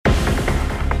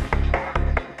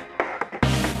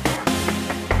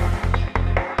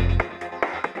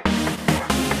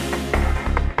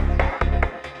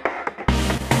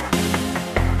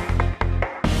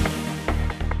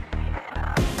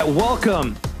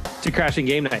Welcome to Crashing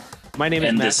Game Night. My name is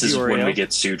and Matt this is Fiorio. when we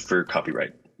get sued for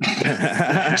copyright.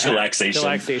 Chillaxation.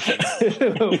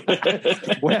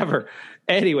 Whatever.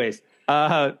 Anyways,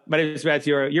 my name is Matt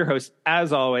Fiorio, your host,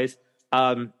 as always.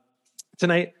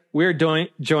 Tonight, we're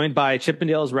joined by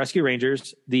Chippendale's Rescue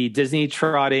Rangers, the Disney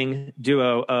trotting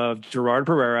duo of Gerard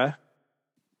Pereira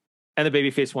and the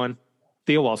babyface one,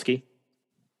 Theo Walski.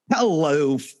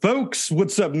 Hello, folks.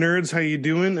 What's up, nerds? How you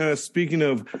doing? Speaking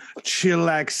of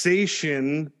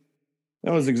chillaxation,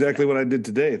 that was exactly what I did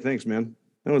today. Thanks, man.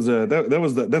 That's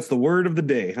the word of the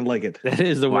day. I like it. That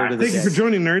is the word of the day. Thank you for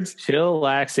joining, nerds.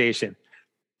 Chillaxation.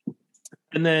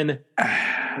 And then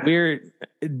we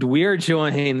are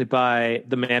joined by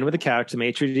the man with the couch, the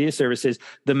maitre d' services,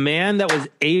 the man that was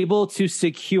able to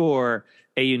secure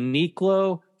a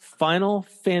Uniqlo Final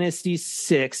Fantasy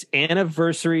VI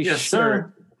anniversary shirt.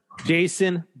 Sir.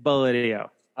 Jason Baladio.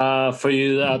 For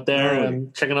you out there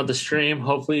checking out the stream,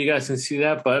 hopefully you guys can see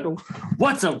that. But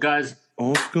what's up, guys?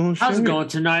 How's it going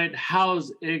tonight?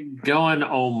 How's it going?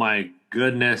 Oh my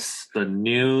goodness. The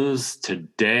news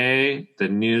today, the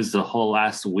news the whole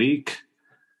last week.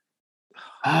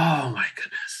 Oh my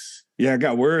goodness. Yeah, it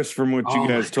got worse from what you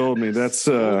guys told me. That's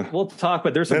we'll talk,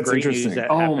 but there's some great news.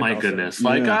 That oh my goodness.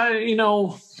 Like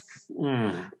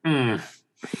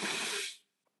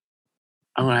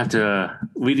I'm going to have to,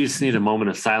 we just need a moment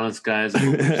of silence, guys. I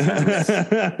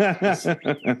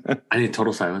need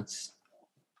total silence.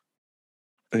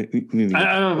 I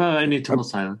need total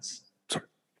silence. Sorry.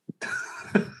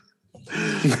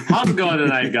 How's it going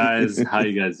tonight, guys? How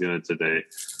you guys doing today?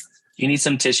 You need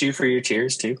some tissue for your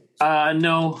tears, too?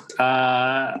 No.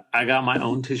 I got my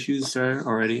own tissues, sir,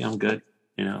 already. I'm good,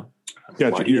 you know.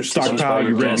 Got your stockpile,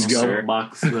 you're ready to go.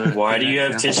 Why do you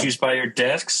have tissues by your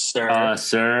desk, sir?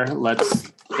 Sir,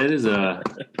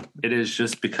 it is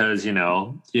just because, you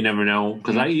never know,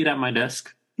 because I eat at my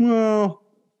desk. Well,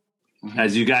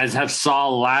 as you guys have saw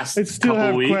last I still couple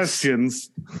have weeks. Questions.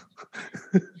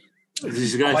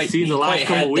 As you guys seen the last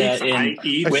couple weeks, I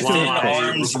eat within while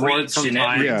arm's I record reach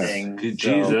sometimes. and everything. Yeah.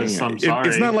 Jesus, I'm sorry.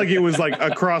 It's not like it was like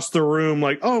across the room,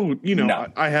 like,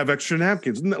 I have extra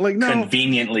napkins. Like, no,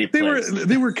 conveniently they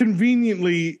were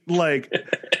conveniently like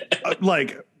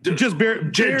just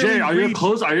Jay, are your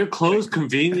clothes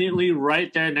conveniently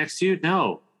right there next to you?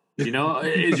 No.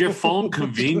 Is your phone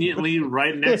conveniently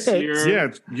right next to your?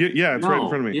 It's right in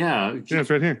front of me. Yeah,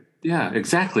 it's right here. Yeah,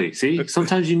 exactly. See,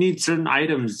 sometimes you need certain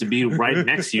items to be right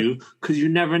next to you because you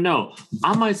never know.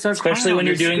 I might start, especially when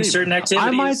you're doing certain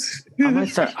activities.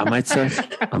 I might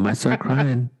start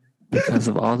crying because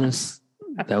of all this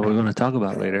that we're going to talk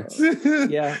about later.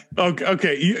 Yeah.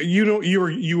 Okay.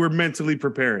 You were mentally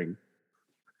preparing.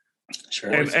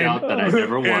 Sure. Boy Scout that I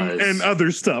never was, and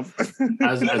other stuff.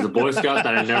 as a Boy Scout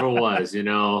that I never was.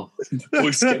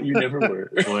 Boy Scout you never were.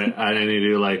 Boy, I didn't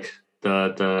do like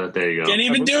the. There you go. Can't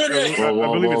even do it right. I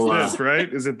believe it's this,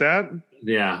 right? Is it that?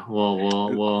 Yeah.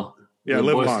 Well. Yeah,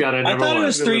 Boy Scout I thought was. It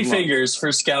was three figures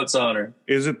for Scout's honor.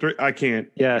 Is it three? I can't.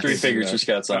 Yeah, 3 figures for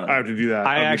Scout's honor. I have to do that.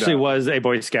 I actually was a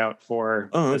Boy Scout for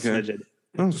this midget.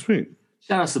 Oh, sweet.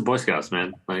 Shout out to Boy Scouts,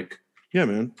 man. Like, yeah,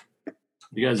 man.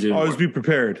 You guys do. Always be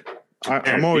prepared.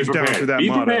 I'm always down for that. Be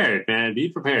motto. prepared, man. Be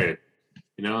prepared.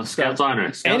 Scout's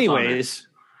honor. Scout's Anyways,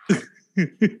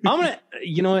 I'm gonna.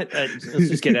 You know what? Let's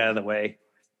just get out of the way.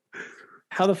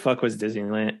 How the fuck was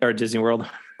Disneyland or Disney World?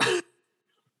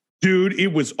 Dude,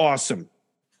 it was awesome.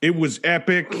 It was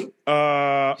epic.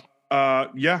 Yeah. I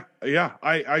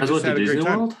just had a great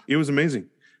time. World? It was amazing.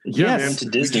 Yes, to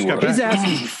Disney World. His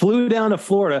ass flew down to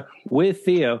Florida with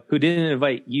Theo, who didn't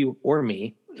invite you or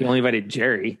me. He only invited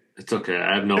Jerry. It's okay.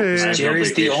 I have no.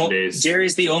 Jerry's days.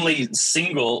 Jerry's the only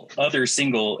other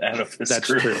single out of this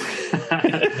group. True.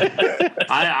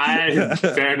 I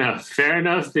fair enough,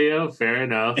 Theo. Fair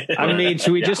enough. I mean,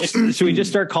 should we just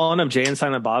start calling him Jay and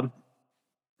Silent Bob?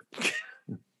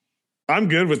 I'm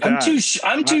good with that.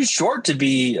 I'm too short to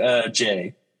be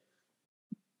Jay.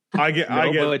 I get.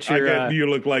 You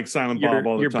look like Silent Bob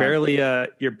all the time.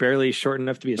 You're barely short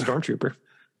enough to be a stormtrooper.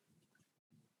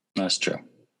 That's true.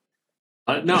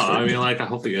 No, I mean, I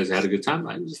hope you guys had a good time.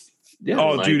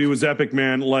 Dude, it was epic,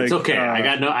 man. Like, it's okay. I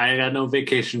got no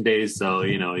vacation days, so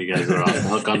you guys are off the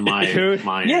hook on my.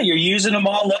 Yeah, you're using them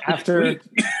all up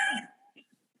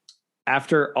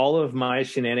after all of my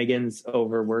shenanigans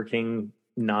over working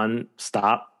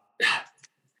nonstop.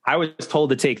 I was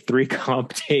told to take 3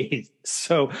 comp days,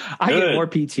 so I get more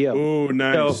PTO. Oh,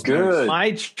 nice. So good.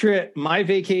 My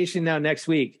vacation now next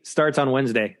week starts on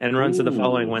Wednesday and runs to the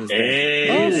following Wednesday.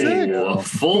 Hey, a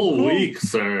full week,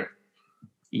 sir.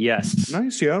 Yes.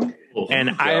 Nice, yo. And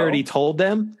I already told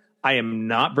them I am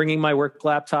not bringing my work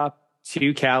laptop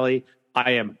to Cali.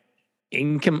 I am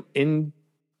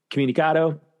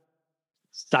Incommunicado.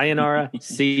 Sayonara.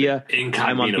 See ya.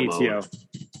 I'm on PTO.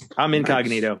 I'm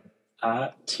incognito.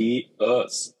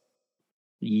 Adios.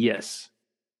 Yes.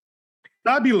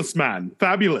 Fabulous, man.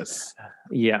 Fabulous.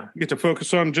 Yeah. You get to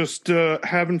focus on just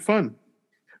having fun.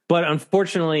 But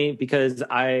unfortunately, because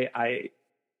I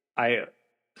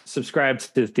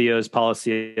subscribed to Theo's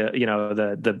policy,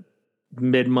 the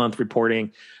mid-month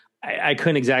reporting, I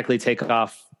couldn't exactly take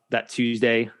off that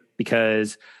Tuesday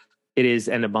because it is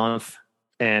end of month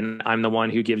and I'm the one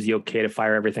who gives the okay to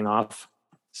fire everything off.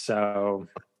 So.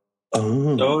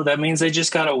 Oh, that means they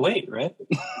just got to wait, right?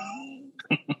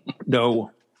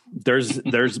 No,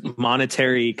 there's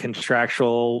monetary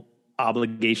contractual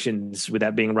obligations with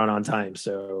that being run on time.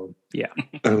 So yeah.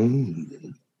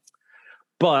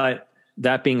 But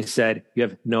that being said, you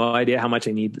have no idea how much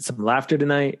I need some laughter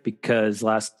tonight because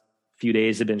last few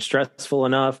days have been stressful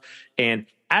enough. And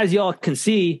as y'all can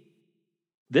see,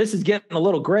 this is getting a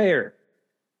little grayer.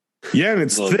 Yeah, and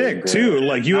it's thick too.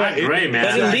 Like you, gray, man.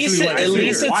 But at least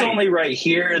it's only right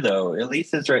here, though. At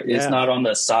least it's right. It's not on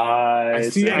the side. I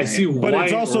see. But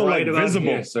it's also right like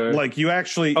visible. Here, like you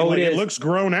actually, it looks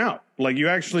grown out. Like you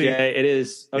actually, yeah, it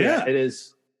is. Oh, yeah, it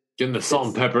is. Getting the salt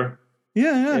and pepper.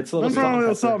 Yeah. It's a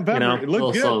little salt and pepper. You know? It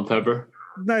looks good. Salt and pepper.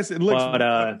 Nice. It looks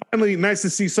finally nice to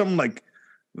see something like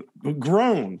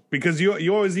grown because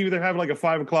you always either have like a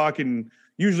 5 o'clock and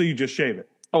usually you just shave it.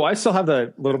 Oh, I still have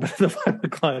the little bit of the 5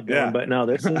 o'clock going, but no,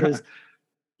 this is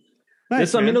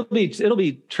nice, I mean, it'll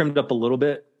be trimmed up a little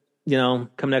bit,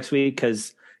 come next week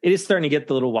because it is starting to get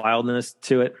the little wildness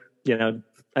to it.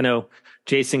 I know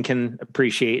Jason can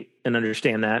appreciate and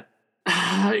understand that.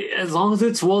 As long as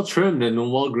it's well trimmed and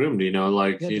well groomed,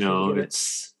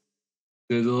 it's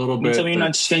there's a little bit. So you're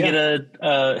not just gonna get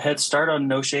a head start on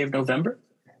No Shave November?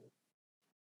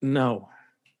 No.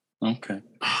 Okay.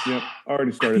 Yep,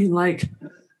 already started.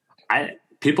 I mean,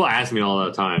 people ask me all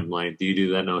the time, like, do you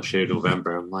do that No Shave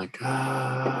November? I'm like,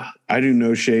 I do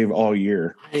no shave all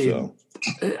year, so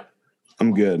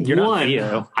I'm good. You're not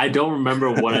Theo. I don't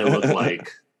remember what I look like.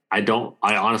 I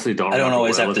honestly don't. I don't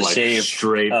always have to like shave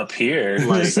straight up here.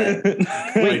 Wait,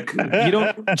 you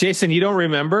don't, Jason? You don't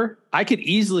remember? I could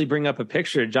easily bring up a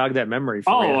picture to jog that memory.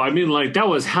 For you. I mean, like that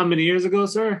was how many years ago,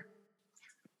 sir?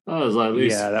 That was at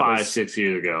least 5-6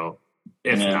 years ago,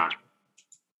 if not.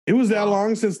 It was that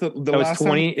long since the last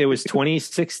 20. It was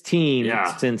 2016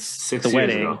 since 6 the years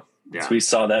wedding. ago. Yeah. So we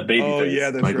saw that baby face. Oh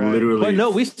yeah, that's like right. literally. But no,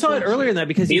 we saw it earlier than that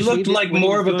because he looked like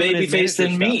more of a baby face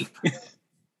than me.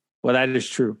 Well, that is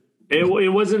true.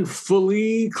 It wasn't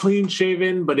fully clean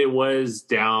shaven, but it was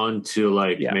down to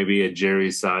like maybe a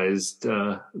Jerry-sized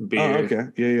beard. Oh, okay,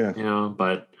 yeah.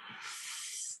 But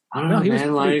I don't know,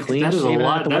 man. Like that is a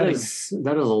lot. That is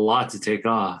a lot to take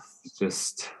off.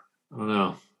 Just I don't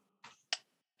know.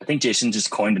 I think Jason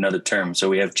just coined another term. So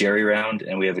we have Jerry round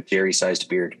and we have a Jerry-sized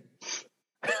beard.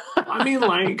 I mean,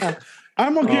 like.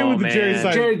 I'm okay with the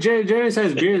Jerry-sized.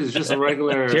 Jerry-sized beard is just a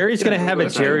regular. Jerry's going to have a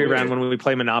Jerry round when we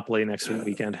play Monopoly next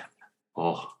weekend.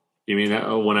 Oh, you mean that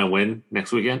when I win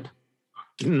next weekend?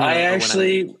 No, I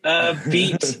actually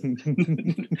beat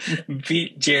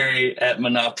Jerry at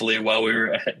Monopoly while we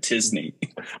were at Disney.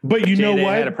 But you know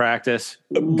what? Had to practice.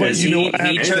 But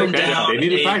he turned down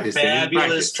a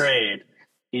fabulous trade.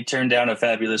 He turned down a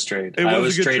fabulous trade. It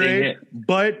was a good trade.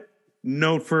 But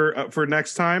note for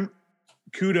next time.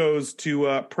 Kudos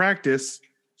to practice,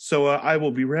 so I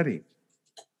will be ready.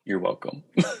 You're welcome.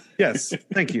 Yes,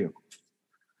 thank you.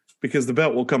 Because the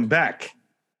belt will come back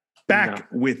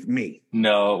with me.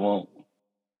 No, it won't.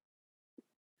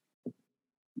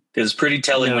 It's pretty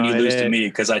telling when you lose to me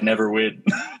because I never win.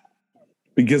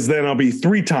 Because then I'll be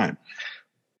 3-time.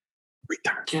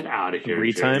 Get out of here,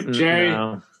 3-time, Jerry.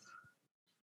 No.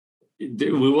 We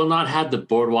will not have the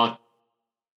boardwalk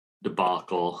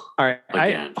debacle. All right,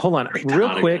 hold on,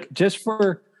 real quick, just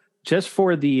for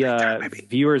the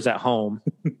viewers at home.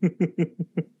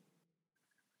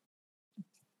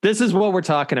 This is what we're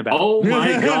talking about. Oh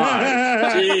my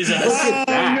god! Jesus, look at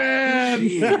that. Man.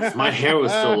 Jeez, my hair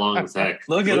was so long as heck.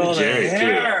 Look at all Jerry, the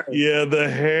hair. too. Yeah, the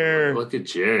hair. Look at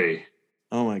Jerry.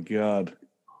 Oh my god!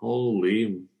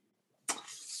 Holy,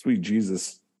 sweet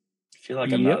Jesus! I feel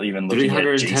like I'm not even looking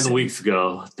 310 weeks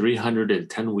ago.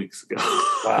 310 weeks ago.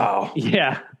 Wow.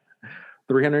 Yeah.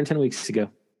 310 weeks ago.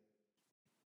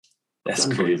 That's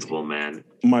unbelievable, man.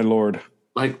 My lord.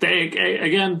 Like,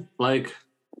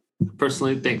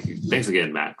 personally, thank you. Thanks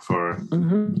again, Matt, for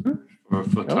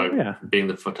being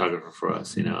the photographer for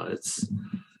us. It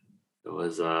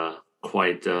was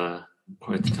quite the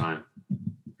time.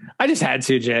 I just had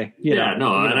to, Jay.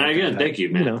 And again, thank you,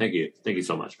 man. Thank you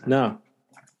so much, man. No.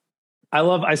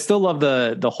 I still love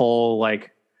the whole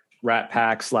like Rat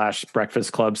Pack /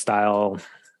 Breakfast Club style,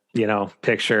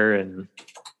 picture, and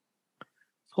it's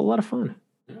a whole lot of fun.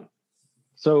 Yeah.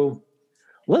 So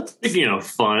Speaking of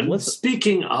fun,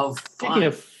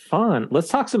 let's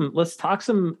talk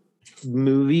some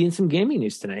movie and some gaming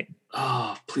news tonight.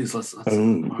 Oh, please let's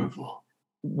Marvel.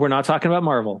 We're not talking about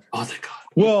Marvel. Oh, thank God.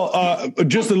 Well,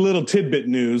 just a little tidbit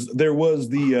news. There was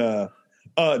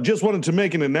just wanted to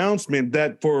make an announcement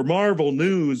that for Marvel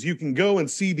news, you can go and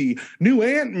see the new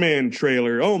Ant-Man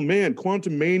trailer. Oh man,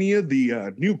 Quantumania,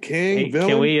 the new Kang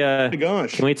villain.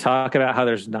 Can we talk about how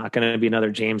there's not going to be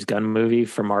another James Gunn movie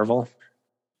for Marvel?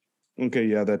 Okay,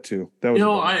 yeah, that too. That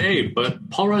was but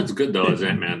Paul Rudd's good though as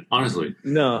Ant-Man. Honestly,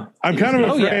 no, I'm kind of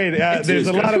afraid. There's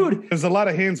a lot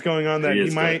of hints going on that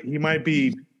he might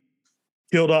be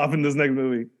killed off in this next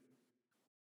movie.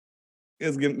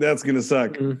 That's gonna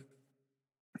suck. Mm-hmm.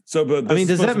 So, but this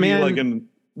does that mean like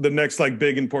the next like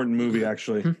big important movie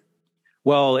actually?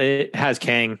 Well, it has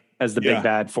Kang as the big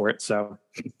bad for it. So,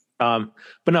 but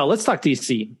no, let's talk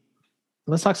DC.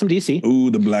 Let's talk some DC. Ooh,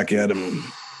 the Black Adam.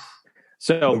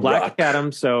 So Black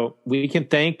Adam. So we can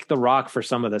thank The Rock for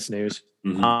some of this news.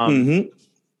 Mm-hmm.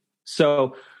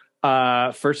 So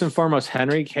first and foremost,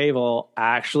 Henry Cavill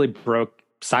actually broke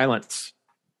silence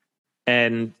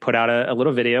and put out a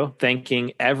little video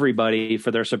thanking everybody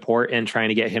for their support and trying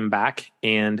to get him back.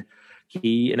 And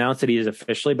he announced that he is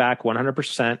officially back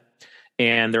 100%,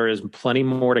 and there is plenty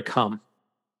more to come.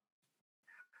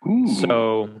 Ooh.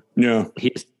 So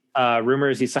he's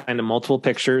rumors he signed to multiple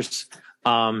pictures.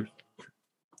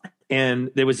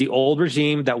 And there was the old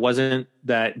regime that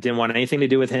didn't want anything to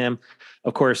do with him.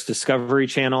 Of course, Discovery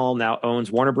Channel now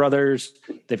owns Warner Brothers.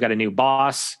 They've got a new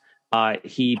boss.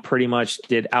 He pretty much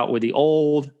did out with the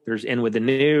old. There's in with the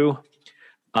new.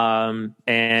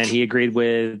 And he agreed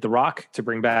with The Rock to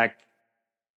bring back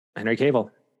Henry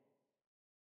Cavill.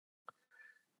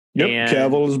 Yep,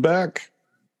 Cavill is back.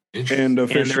 And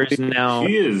officially,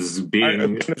 he is being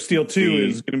Man of Steel 2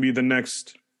 is going to be the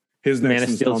next. His next Man of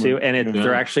Steel 2, and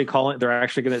they're actually going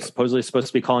to supposedly supposed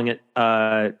to be calling it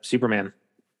Superman.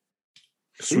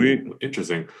 Sweet. Ooh,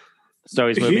 interesting. So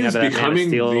he's moving out of that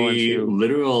becoming Man of Steel the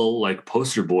literal like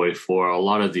poster boy for a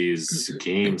lot of these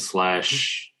game /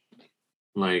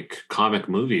 like comic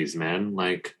movies, man.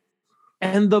 Like,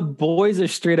 and the boy's a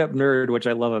straight up nerd, which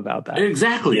I love about that.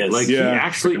 Exactly. Yes. Like he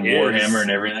actually Warhammer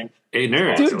and everything. A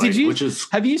nerd. Dude,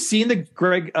 have you seen the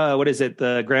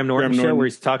the Graham Norton show where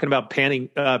he's talking about painting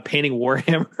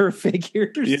Warhammer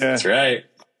figures? Yeah, that's right.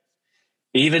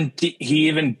 He even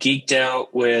geeked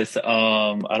out with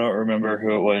I don't remember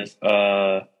who it was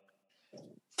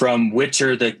from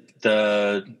Witcher,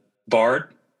 the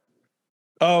bard.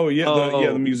 Oh yeah,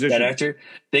 the musician, that actor.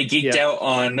 They geeked out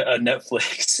on a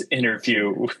Netflix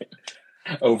interview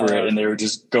over it, and they were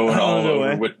just going all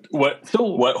over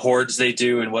what hordes they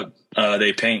do and what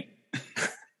they paint.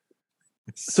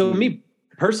 So me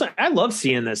personally, I love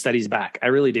seeing that he's back. I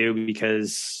really do,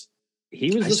 because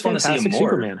he was just fantastic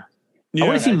Superman. Yeah, I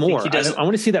want to see more. I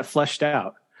want to see that fleshed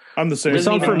out. I'm the same. He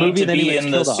doesn't even need to be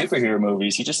in the superhero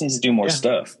movies. He just needs to do more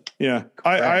stuff. Yeah,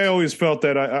 I always felt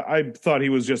that. I thought he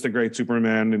was just a great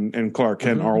Superman and Clark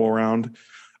Kent all around.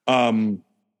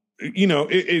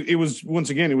 It was, once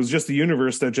again, it was just the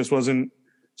universe that just wasn't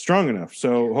strong enough.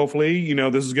 So hopefully,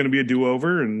 this is going to be a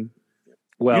do-over, and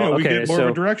we get more of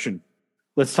a direction.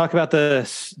 Let's talk about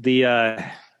the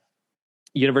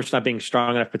universe not being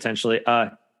strong enough potentially.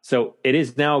 So it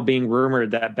is now being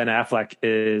rumored that Ben Affleck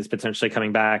is potentially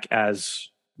coming back as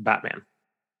Batman.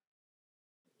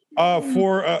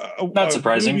 For not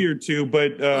surprising, a movie or two,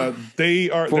 but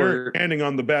they're expanding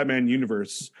on the Batman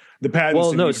universe. The patent.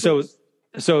 Well, no, universe.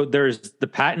 So there's the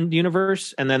patent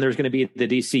universe, and then there's going to be the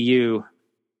DCU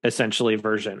essentially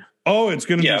version. Oh, it's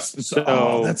going to be.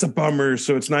 So that's a bummer.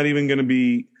 So it's not even going to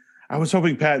be. I was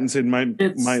hoping Pattinson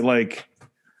might like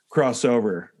cross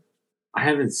over. I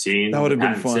haven't seen. That would have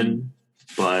been fun,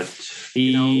 but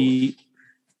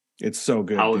it's so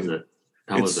good. How is it?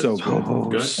 It's so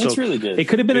good. It's really good. It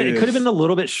could have been. It could have been a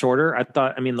little bit shorter. I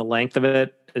thought. I mean, the length of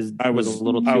it was a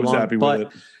little too long. I was happy with it.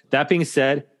 That being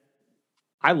said,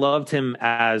 I loved him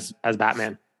as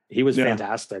Batman. He was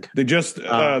fantastic. They just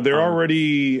they're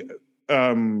already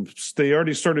they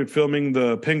already started filming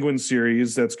the Penguin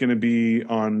series that's going to be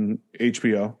on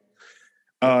HBO.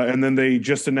 And then they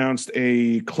just announced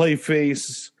a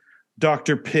Clayface,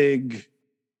 Dr. Pig,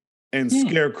 and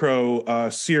Scarecrow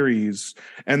series,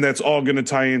 and that's all going to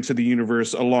tie into the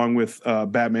universe along with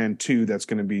Batman 2 that's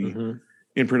going to be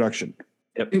in production.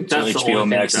 Yep. So HBO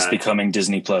Max is becoming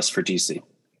Disney Plus for DC.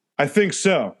 I think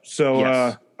so.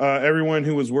 So everyone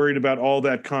who was worried about all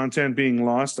that content being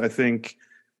lost, I think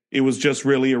it was just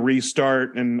really a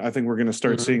restart, and I think we're going to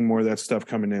start seeing more of that stuff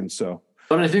coming in. So,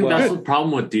 but I think that's the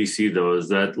problem with DC, though, is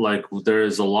that like there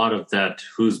is a lot of that.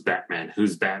 Who's Batman?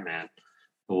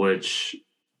 Which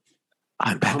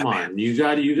I'm Batman. Come on, you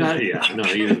got, yeah, no,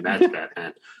 even that's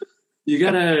Batman. You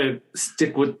got to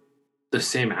stick with the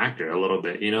same actor a little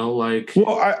bit, like.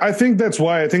 Well, I think that's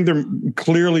why I think they're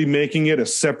clearly making it a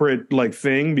separate like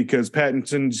thing, because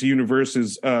Pattinson's universe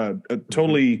is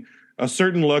totally a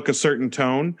certain look, a certain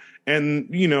tone, and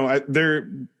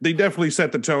they definitely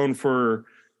set the tone for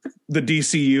the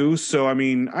DCU. So I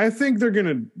mean, I think they're going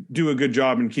to do a good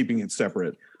job in keeping it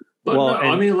separate. But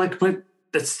I mean, but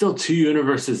that's still two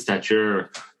universes that you're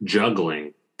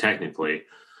juggling technically,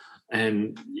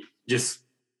 and just.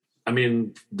 I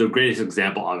mean, the greatest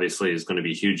example, obviously, is going to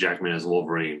be Hugh Jackman as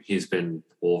Wolverine. He's been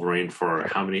Wolverine for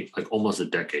how many? Like almost a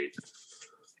decade.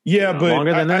 Yeah, but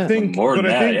longer than that? I think more than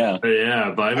that.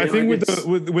 Yeah, but I think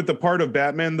with the part of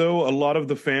Batman, though, a lot of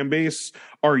the fan base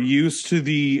are used to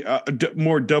the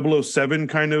more 007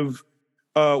 kind of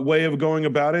way of going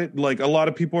about it. Like a lot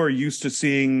of people are used to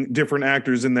seeing different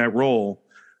actors in that role.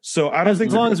 So I don't think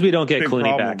as long as we don't get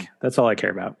Clooney back, that's all I care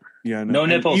about. Yeah, no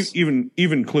nipples. Even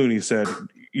Clooney said,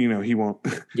 he won't.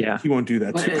 Yeah, he won't do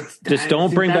that. Just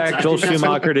don't bring back Joel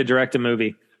Schumacher to direct a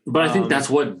movie. But I think that's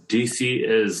what DC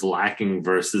is lacking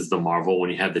versus the Marvel when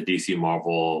you have the DC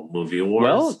Marvel movie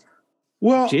wars.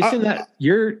 Well, Jason,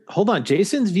 hold on.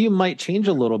 Jason's view might change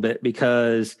a little bit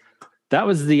because that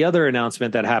was the other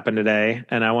announcement that happened today,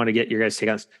 and I want to get your guys' take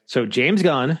on this. So James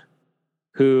Gunn,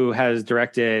 who has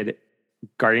directed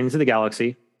Guardians of the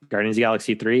Galaxy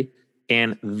 3,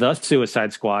 and The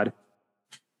Suicide Squad,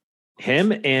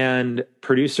 him and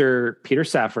producer Peter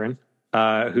Safran,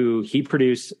 who he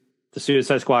produced The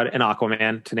Suicide Squad and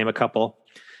Aquaman, to name a couple,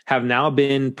 have now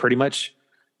been pretty much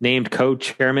named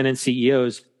co-chairman and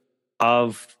CEOs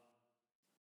of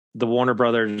the Warner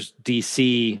Brothers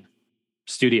DC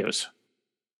studios.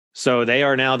 So they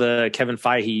are now the Kevin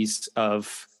Feige's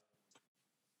of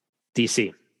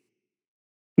DC.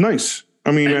 Nice.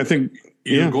 I mean, I think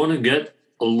you're going to get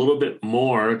a little bit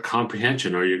more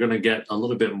comprehension, or you're going to get a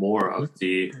little bit more of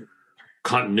the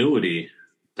continuity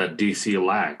that DC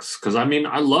lacks. Because I mean,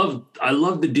 I love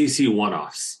the DC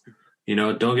one-offs.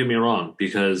 Don't get me wrong,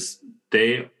 because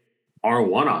they are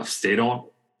one-offs. They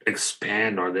don't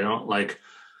expand, or they don't like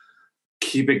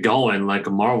keep it going like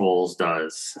Marvel's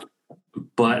does.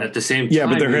 But at the same time,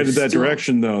 but they're headed that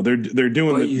direction though. They're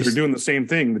doing the same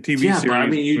thing. The TV series. But I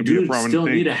mean, you do still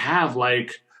need to have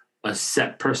like a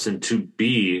set person to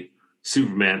be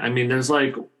Superman. I mean, there's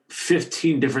like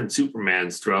 15 different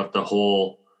Supermans throughout the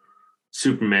whole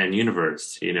Superman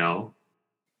universe, and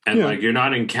like you're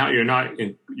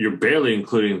barely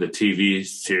including the TV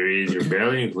series. You're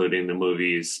barely including the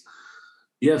movies.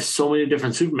 You have so many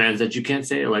different Supermans that you can't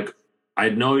say like, I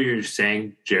know you're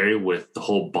saying, Jerry, with the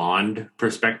whole Bond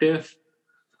perspective,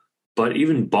 but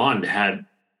even Bond had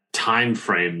time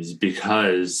frames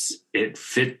because it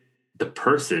fit the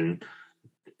person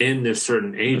in this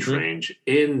certain age range,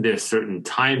 in this certain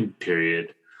time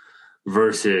period,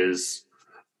 versus,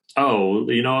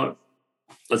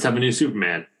 let's have a new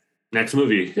Superman. Next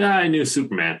movie, a new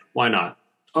Superman. Why not?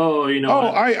 I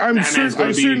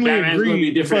certainly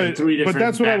agree. But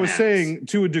that's what Batmans. I was saying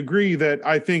to a degree, that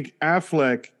I think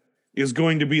Affleck is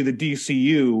going to be the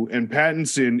DCU and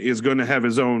Pattinson is going to have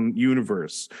his own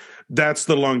universe. That's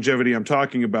the longevity I'm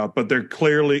talking about. But they're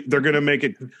going to make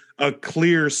it a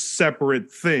clear, separate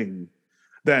thing,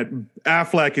 that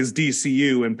Affleck is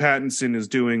DCU and Pattinson is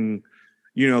doing,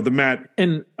 the Matt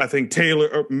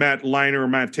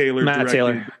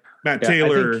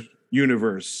Taylor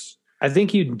universe. I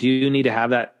think you do need to have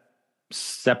that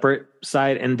separate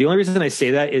side. And the only reason I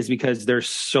say that is because there's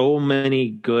so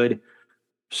many good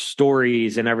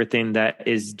stories and everything that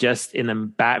is just in the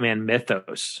Batman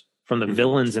mythos from the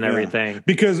villains and everything.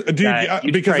 Because I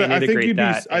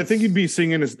think you'd be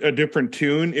singing a different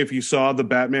tune if you saw the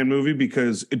Batman movie,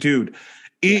 because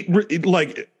it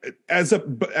like as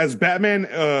Batman,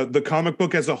 the comic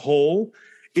book as a whole,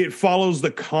 it follows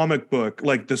the comic book,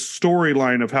 like the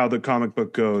storyline of how the comic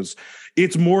book goes.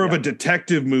 It's more of a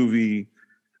detective movie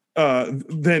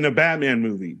than a Batman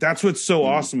movie. That's what's so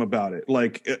awesome about it.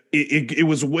 Like it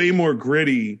was way more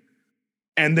gritty,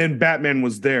 and then Batman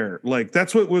was there. Like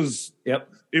that's what was. Yep.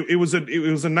 It was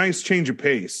a nice change of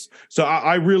pace. So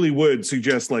I really would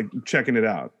suggest like checking it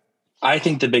out. I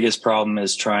think the biggest problem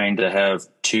is trying to have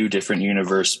two different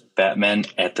universe Batmen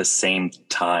at the same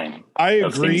time. I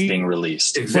of agree. things being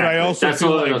released. Exactly. But I also that's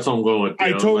what I'm going with.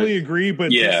 I totally agree,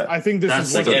 but I think this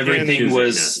is like everything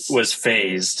was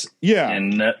phased. Yeah,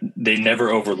 and they never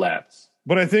overlapped.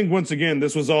 But I think once again,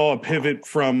 this was all a pivot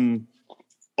from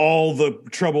all the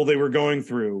trouble they were going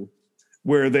through,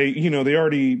 where they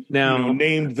already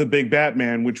named the big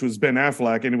Batman, which was Ben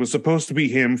Affleck, and it was supposed to be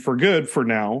him for good for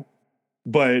now,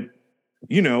 but.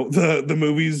 The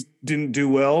movies didn't do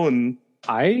well, and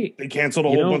they canceled a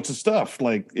whole bunch of stuff.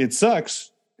 Like, it sucks,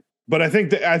 but I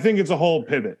think it's a whole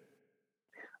pivot.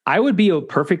 I would be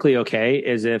perfectly okay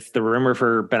as if the rumor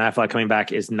for Ben Affleck coming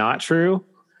back is not true,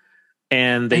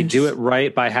 and they do it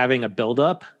right by having a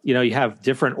buildup. You have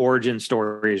different origin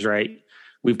stories, right?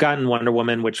 We've gotten Wonder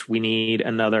Woman, which we need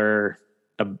another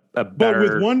a better. But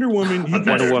with Wonder Woman, you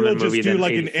can still just do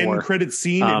like 84. An end credit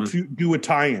scene and do a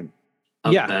tie-in.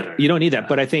 Better. You don't need that.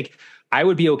 But I think I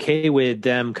would be okay with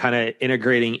them kind of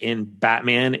integrating in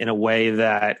Batman in a way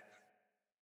that,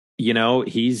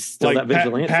 he's still that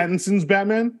vigilante. Pattinson's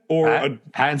Batman or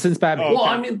Pattinson's Batman. Well,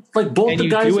 I mean, like both the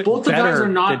guys are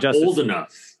not old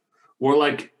enough. We're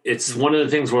like, it's one of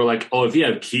the things where like, if you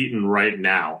have Keaton right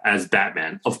now as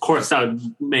Batman, of course that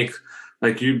would make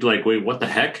like, you'd be like, wait, what the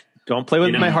heck? Don't play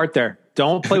with my heart there.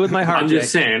 Don't play with my heart. I'm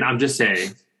just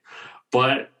saying.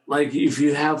 But like, if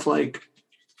you have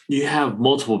you have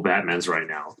multiple Batmans right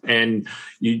now, and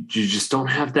you just don't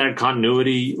have that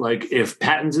continuity. Like, if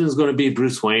Pattinson is going to be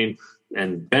Bruce Wayne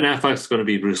and Ben Affleck is going to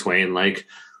be Bruce Wayne, like,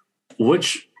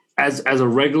 which as a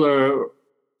regular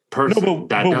person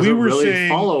that doesn't really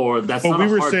follow, or that's not a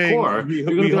hardcore, you're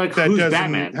going to be like, who's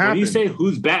Batman? When you say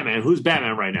who's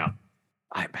Batman right now?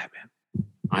 I'm Batman.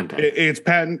 It's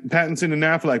Pattinson and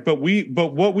Affleck.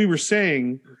 But what we were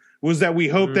saying was that we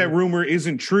hope that rumor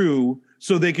isn't true,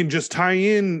 so they can just tie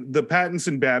in the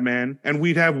Pattinson Batman, and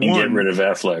we'd have one. Get rid of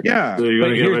Affleck. Yeah, so you're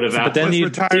going to get rid of Affleck. But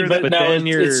then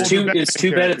it's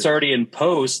too bad it's already in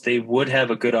post. They would have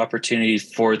a good opportunity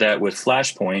for that with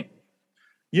Flashpoint.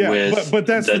 Yeah, but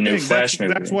that's the new thing. Flash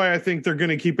movie. That's why I think they're going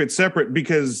to keep it separate,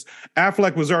 because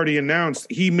Affleck was already announced.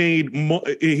 He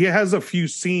has a few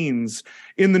scenes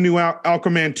in the new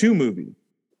Aquaman 2 movie.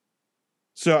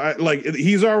 So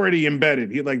he's already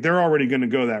embedded. They're already going to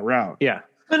go that route. Yeah.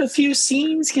 But a few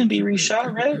scenes can be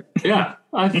reshot, right? Yeah.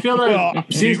 I feel like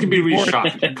scenes can be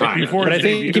reshot. But I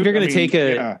think if you're going to take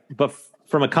but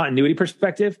from a continuity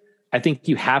perspective, I think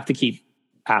you have to keep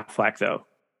Affleck though.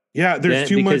 Yeah, there's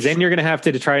too much. Because then you're going to have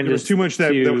to try and there's too much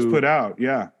that was put out.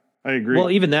 Yeah, I agree. Well,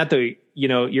 even that though,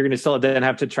 you're going to still then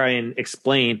have to try and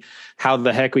explain how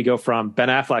the heck we go from Ben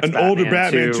Affleck's an older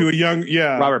Batman to a young,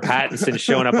 Robert Pattinson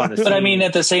showing up on the scene. But I mean,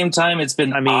 at the same time, it's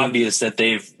been obvious that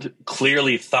they've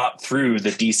clearly thought through the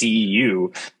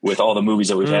DCEU with all the movies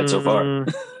that we've had so far.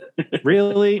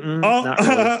 Really? Not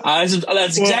really.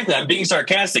 That's exactly. I'm being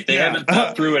sarcastic. They haven't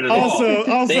thought through it at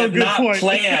all. They have not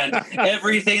planned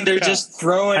everything. They're just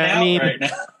throwing out right now.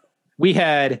 We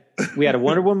had a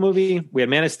Wonder Woman movie. We had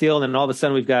Man of Steel, and then all of a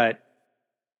sudden we've got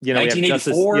we have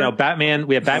Justice. Batman.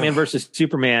 We have Batman versus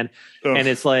Superman, and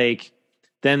it's like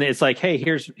hey,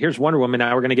 here's Wonder Woman.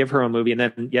 Now we're going to give her a movie, and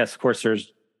then yes, of course,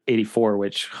 there's 84,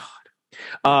 which.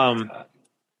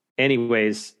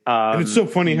 Anyways, and it's so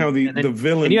funny how the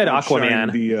villain and you had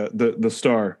Aquaman, the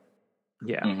star.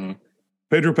 Yeah, mm-hmm.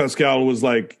 Pedro Pascal was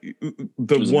like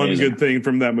one amazing. Good thing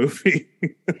from that movie.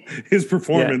 His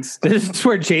performance. Yeah. This is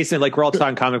where Jason, like we're all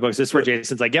talking comic books. This is where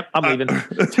Jason's like, "Yep, I'm leaving.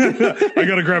 I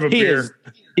gotta grab a beer."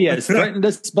 He has threatened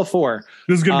us before.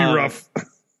 This is gonna be rough.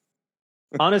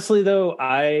 Honestly, though,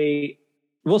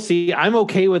 we'll see. I'm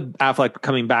okay with Affleck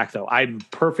coming back, though. I'm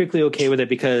perfectly okay with it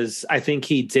because I think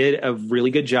he did a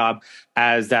really good job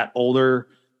as that older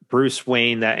Bruce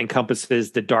Wayne that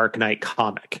encompasses the Dark Knight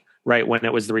comic, right? When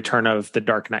it was the return of the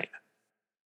Dark Knight.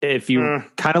 If you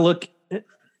kind of look,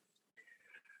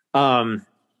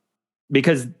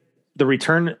 because the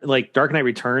return, like Dark Knight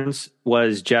Returns,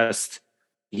 was just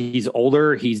he's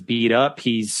older, he's beat up,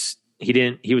 he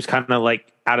was kind of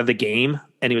like out of the game,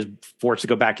 and he was forced to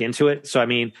go back into it. So, I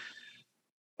mean,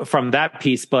 from that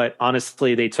piece, but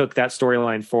honestly, they took that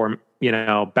storyline for,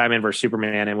 Batman versus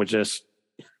Superman and would just,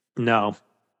 no,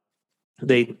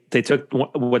 they took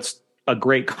what's a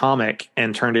great comic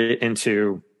and turned it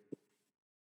into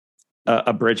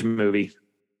a bridge movie.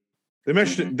 They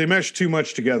meshed too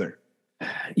much together.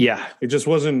 Yeah. It just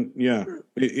wasn't,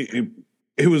 it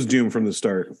was doomed from the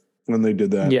start when they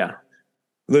did that. Yeah.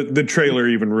 The trailer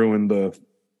even ruined the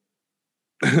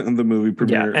movie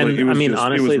premiere. Yeah, and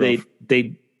honestly,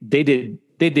 they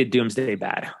did Doomsday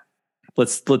bad.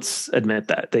 Let's admit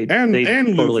that they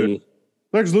totally.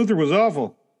 Lex Luthor was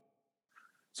awful.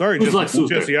 Sorry,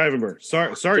 Jesse Eisenberg.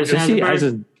 Sorry, Jesse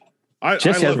Eisenberg. I love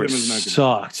him as an actor,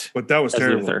 sucked, but that was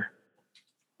terrible. Luther.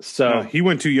 So he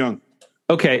went too young.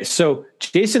 Okay, so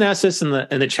Jason asked us in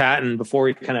the chat, and before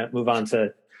we kind of move on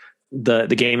to the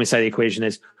gaming side of the equation,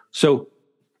 is so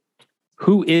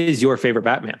who is your favorite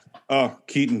Batman? Oh,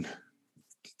 Keaton,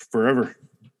 forever.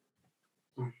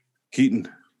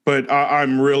 Keaton, but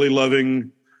I'm really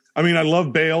loving. I mean, I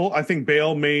love Bale. I think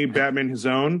Bale made Batman his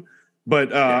own,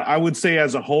 but I would say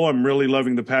as a whole, I'm really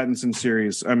loving the Pattinson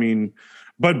series. I mean,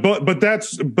 but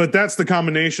that's the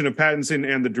combination of Pattinson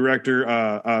and the director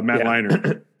Matt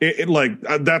Liner.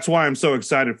 That's why I'm so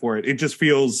excited for it.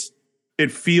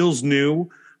 It feels new,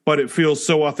 but it feels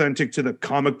so authentic to the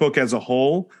comic book as a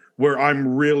whole, where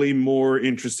I'm really more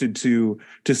interested to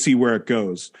see where it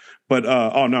goes. But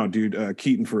oh no, dude,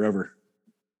 Keaton forever.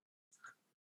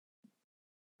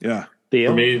 Yeah.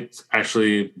 For me, it's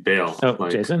actually Bale. Oh,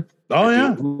 Jason? Oh,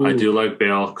 yeah. I do like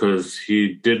Bale because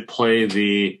he did play a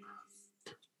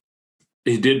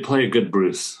good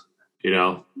Bruce. You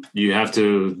know, you have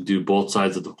to do both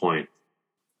sides of the point.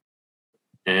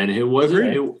 And he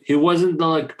wasn't the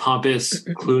like pompous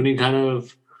Clooney kind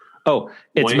of. Oh,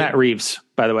 it's Wayne. Matt Reeves,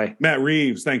 by the way. Matt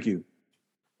Reeves, thank you.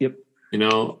 Yep. You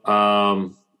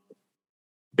know,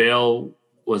 Bale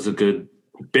was a good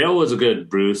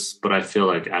Bruce, but I feel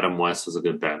like Adam West was a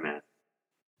good Batman.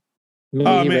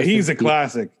 Oh man, he's a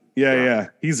classic. Yeah,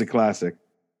 he's a classic.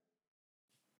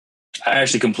 I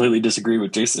actually completely disagree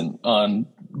with Jason on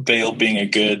Bale being a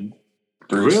good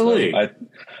Bruce. Really? I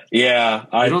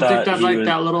don't think that that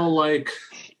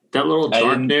little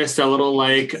darkness, that little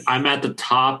like I'm at the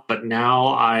top, but now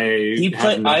I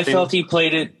felt he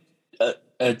played it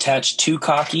attached too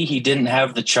cocky. He didn't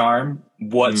have the charm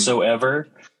whatsoever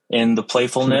in the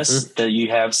playfulness that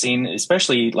you have seen,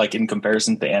 especially like in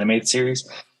comparison to the animated series.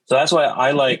 So that's why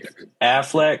I like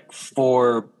Affleck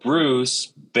for Bruce,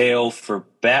 Bale for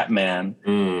Batman.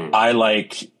 I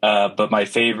like, but my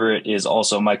favorite is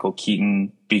also Michael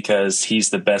Keaton because he's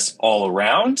the best all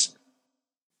around.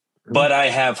 But I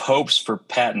have hopes for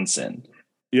Pattinson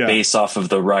based off of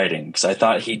the writing, because I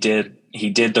thought he did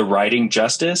the writing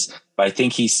justice, but I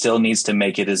think he still needs to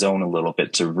make it his own a little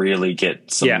bit to really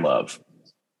get some love.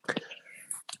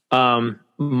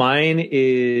 Mine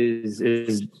is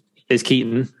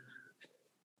Keaton.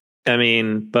 I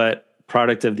mean, but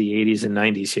product of the 80s and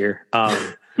 90s here.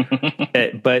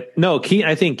 But no, Keaton,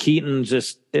 I think Keaton's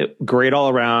just great all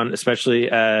around, especially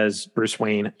as Bruce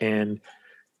Wayne and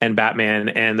Batman.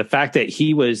 And the fact that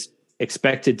he was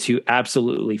expected to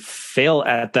absolutely fail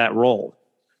at that role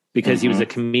because he was a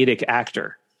comedic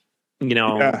actor, you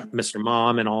know, Mr.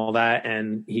 Mom and all that.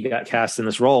 And he got cast in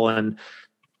this role, and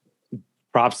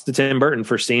props to Tim Burton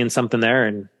for seeing something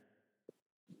there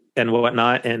and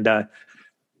whatnot. And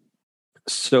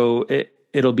so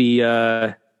it'll be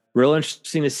real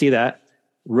interesting to see that.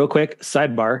 Real quick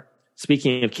sidebar.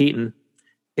 Speaking of Keaton,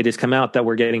 it has come out that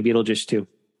we're getting Beetlejuice 2.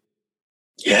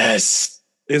 Yes.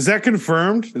 Is that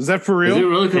confirmed? Is that for real? Is it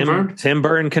really confirmed? Tim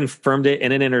Burton confirmed it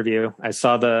in an interview. I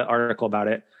saw the article about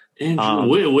it.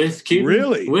 With Keaton?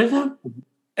 Really? With him?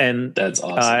 And that's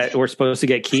awesome. We're supposed to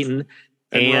get Keaton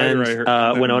and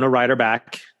Winona Ryder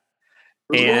back.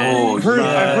 And I've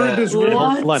heard this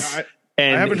rumor.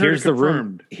 And I haven't here's heard it the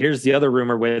rumor. Here's the other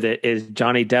rumor with it is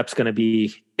Johnny Depp's going to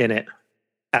be in it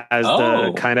as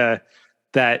the kind of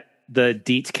the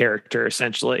Dietz character,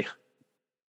 essentially.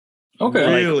 Okay,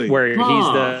 like, really? Where he's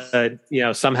the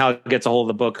somehow gets a hold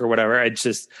of the book or whatever. It's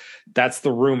just that's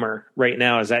the rumor right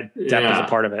now, is that Depp is a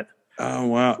part of it. Oh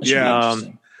wow, yeah.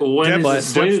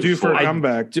 Depp's due for a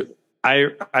comeback. I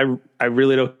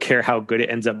really don't care how good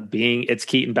it ends up being. It's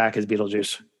Keaton back as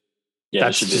Beetlejuice. Yeah,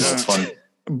 that should be fun.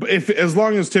 As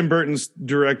long as Tim Burton's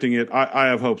directing it, I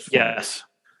have hopes for yes. it.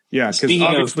 Yeah, because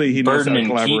obviously he knows how to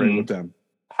collaborate with them.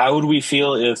 How would we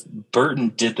feel if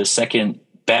Burton did the second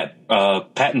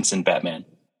Pattinson Batman?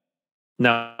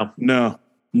 No.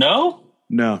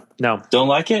 Don't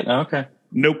like it? Okay.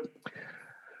 Nope.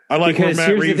 I like where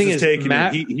Matt Reeves is taking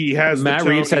it. He has Matt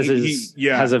Reeves has a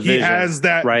vision. He has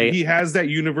that. Right? He has that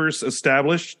universe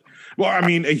established. Well, I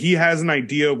mean, he has an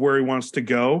idea of where he wants to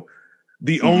go.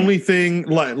 The only thing,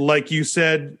 like you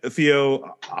said,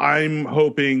 Theo, I'm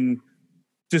hoping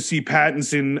to see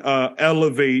Pattinson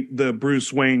elevate the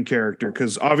Bruce Wayne character,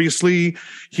 because obviously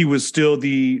he was still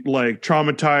the like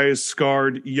traumatized,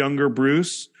 scarred younger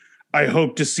Bruce. I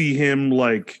hope to see him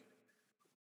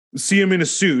in a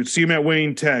suit, see him at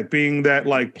Wayne Tech, being that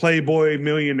like playboy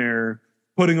millionaire,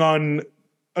 putting on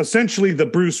essentially the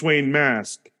Bruce Wayne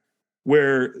mask,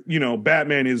 where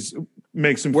Batman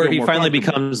makes him where feel he more finally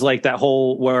becomes like that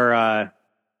whole where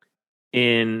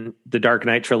in the Dark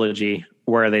Knight trilogy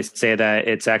where they say that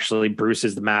it's actually Bruce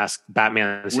is the mask,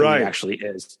 Batman is who he actually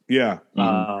is. Yeah.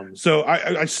 So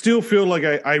I still feel like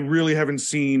I really haven't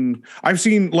seen. I've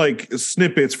seen like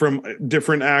snippets from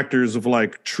different actors of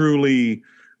like truly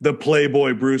the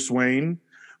Playboy Bruce Wayne,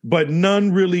 but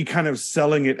none really kind of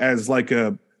selling it as like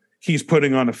he's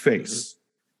putting on a face.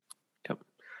 Yep.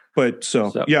 But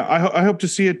so yeah, I hope to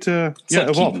see it.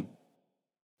 Evolve. Keaton.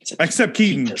 Except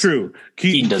Keaton, true.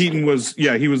 Keaton was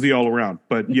he was the all around.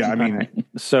 But yeah, I mean,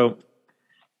 so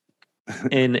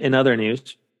in other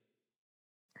news,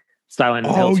 Silent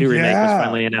Hill 2 remake was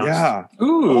finally announced. Yeah.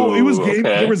 Ooh, it was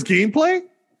there was gameplay.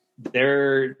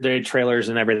 There trailers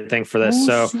and everything for this. Oh,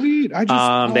 so sweet! I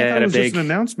just they had a big just an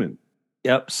announcement.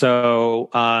 Yep.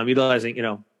 So utilizing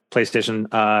PlayStation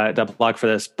double block for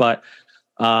this, but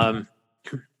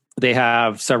they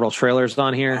have several trailers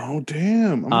on here. Oh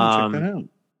damn! I'm gonna check that out.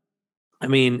 I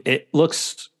mean, it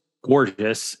looks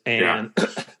gorgeous, and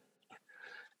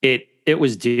it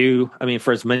was due. I mean,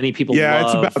 for as many people,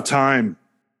 it's about time.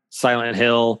 Silent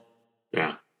Hill.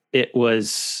 Yeah, it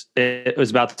was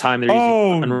about the time they're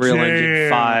using Unreal Engine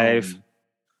 5.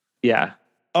 Yeah.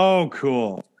 Oh,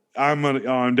 cool. I'm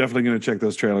definitely gonna check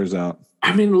those trailers out.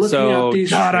 I mean, looking at these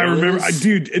trailers, I remember,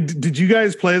 dude. Did you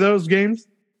guys play those games?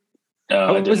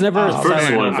 It was never the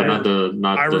first one, but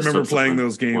not I the remember playing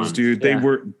those games, ones. dude.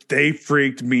 They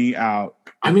freaked me out.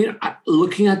 I mean,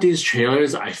 looking at these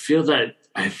trailers, I feel that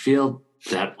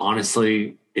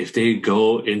honestly, if they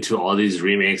go into all these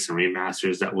remakes and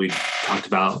remasters that we talked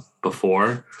about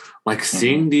before, like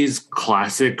seeing these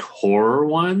classic horror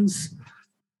ones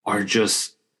are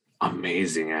just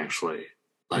amazing. Actually,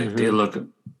 like they look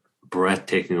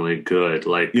breathtakingly good.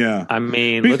 Like, I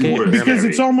mean, because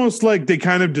it's almost like they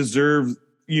kind of deserve,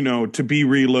 to be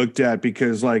re-looked at,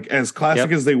 because like as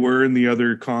classic as they were in the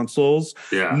other consoles,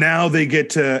 now they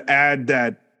get to add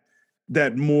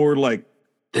that more like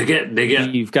they get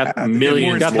you've got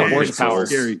millions, got the horsepower,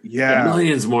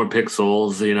 millions more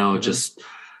pixels, just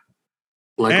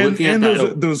like looking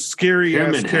at those scary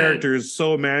ass characters,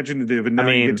 so imaginative, and now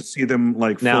you get to see them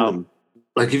like now. Fully.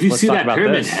 Like if you see that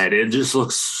pyramid head, it just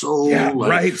looks so that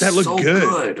looked so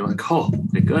good. Like, oh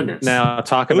my goodness! Now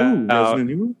talk about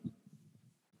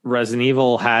Resident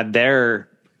Evil had their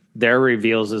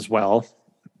reveals as well.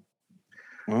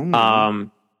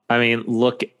 Oh, I mean, it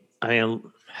looked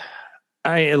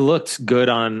good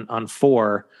on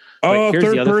 4. Oh, here's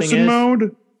third person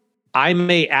mode. I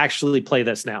may actually play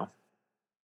this now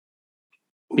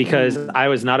because I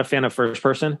was not a fan of first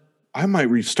person. I might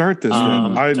restart this.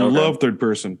 I love third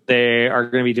person. They are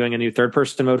going to be doing a new third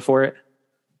person mode for it.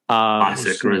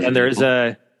 And there is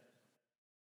a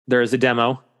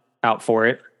demo out for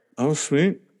it. Oh,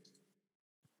 sweet.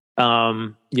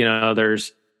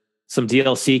 There's some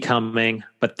DLC coming,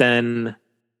 but then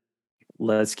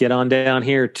let's get on down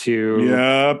here to.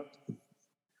 Yep.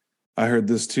 I heard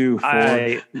this too.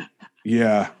 I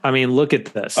mean, look at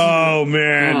this. Oh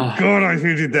man, God, I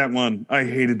hated that one. I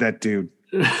hated that dude.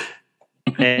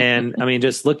 And I mean,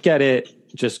 just look at it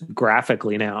just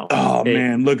graphically now. Oh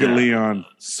man, look at Leon.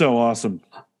 So awesome.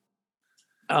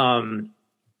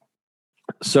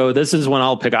 So this is one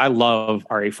I'll pick. I love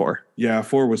RE4. Yeah,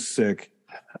 4 was sick.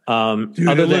 Dude,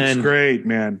 it looks great,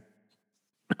 man.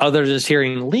 Other than just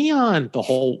hearing Leon the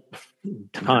whole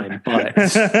time. But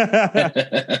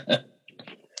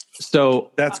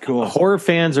so that's cool. Horror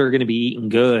fans are going to be eating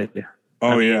good.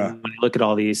 Oh, when you look at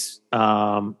all these,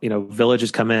 Village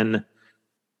has come in.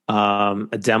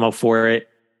 A demo for it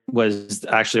was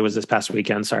this past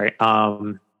weekend. Sorry.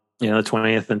 The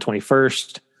 20th and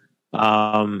 21st.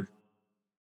 I'm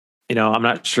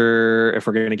not sure if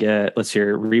we're going to get, let's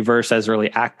hear, Reverse as early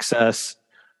access.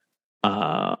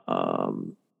 I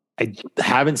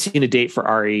haven't seen a date for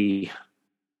RE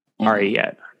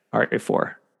yet,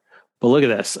 RE4. But look at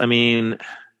this. I mean,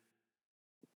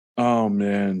 oh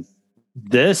man,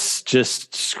 this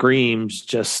just screams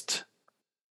just.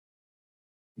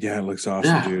 Yeah, it looks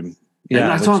awesome, dude. Yeah,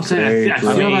 that's what I'm saying. I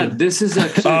feel that this is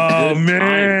actually. Oh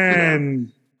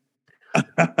man.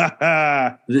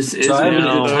 This is I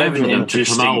have an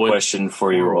interesting question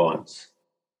for you all.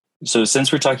 So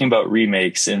since we're talking about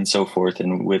remakes and so forth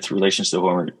and with relations to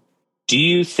horror, do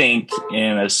you think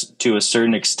to a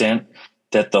certain extent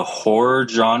that the horror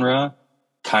genre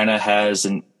kind of has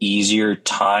an easier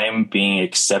time being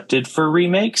accepted for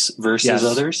remakes versus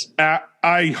others?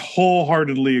 I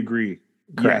wholeheartedly agree.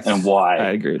 Correct. And why?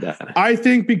 I agree with that. I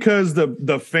think because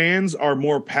the fans are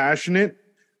more passionate,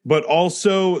 but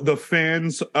also the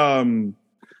fans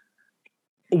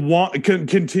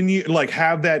continue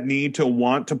have that need to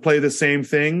want to play the same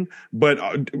thing, but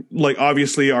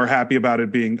obviously are happy about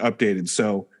it being updated.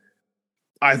 So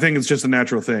I think it's just a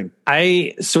natural thing.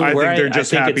 I think they're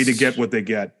just happy to get what they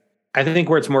get. I think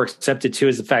where it's more accepted too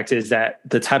is the fact is that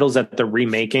the titles that they're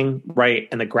remaking, right,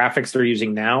 and the graphics they're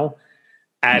using now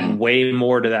add way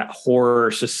more to that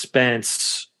horror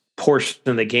suspense portion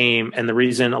of the game. And the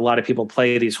reason a lot of people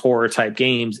play these horror type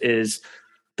games is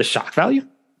the shock value.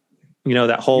 You know,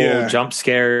 that whole jump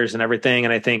scares and everything.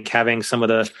 And I think having some of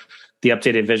the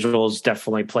updated visuals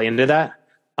definitely play into that.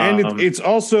 And it's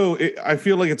also, I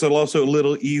feel like it's also a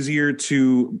little easier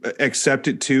to accept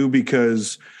it too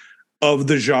because of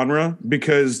the genre.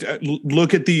 Because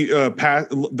look at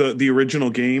the original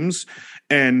games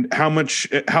and how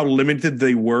limited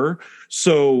they were.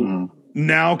 So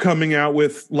now coming out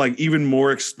with like even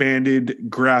more expanded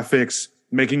graphics,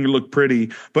 making it look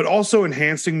pretty, but also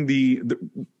enhancing the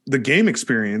game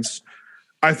experience.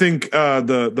 I think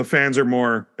the fans are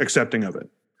more accepting of it.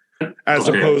 As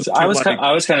opposed to I was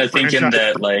kind of thinking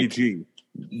that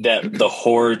that the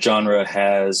horror genre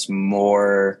has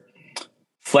more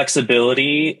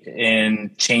flexibility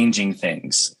in changing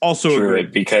things also through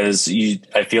it, because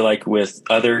I feel like with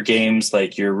other games,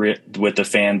 like you're with the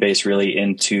fan base really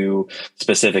into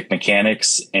specific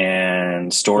mechanics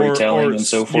and storytelling and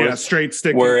so forth. Yeah, straight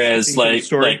stick. Whereas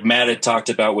like Matt had talked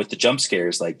about with the jump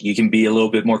scares, like you can be a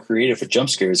little bit more creative with jump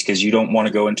scares because you don't want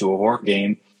to go into a horror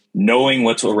game knowing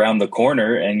what's around the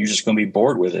corner and you're just going to be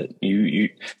bored with it.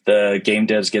 The game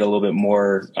devs get a little bit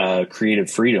more creative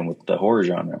freedom with the horror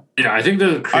genre. Yeah, I think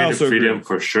the creative freedom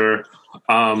for sure.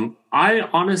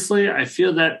 I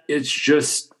feel that it's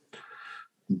just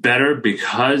better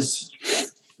because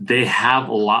they have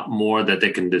a lot more that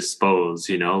they can dispose,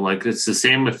 you know, like it's the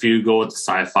same if you go with the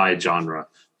sci-fi genre,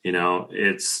 you know,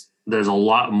 there's a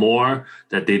lot more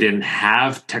that they didn't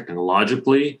have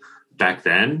technologically back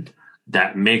then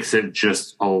that makes it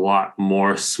just a lot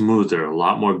more smoother, a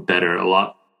lot more better, a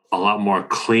lot more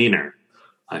cleaner,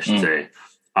 I should say.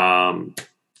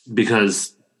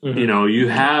 Because, you know, you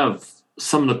have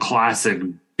some of the classic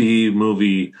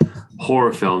B-movie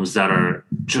horror films that are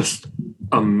just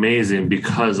amazing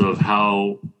because of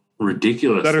how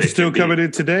ridiculous that are still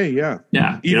coveted today. Yeah.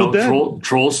 Yeah. Evil Dead.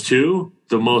 Trolls 2,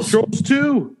 Trolls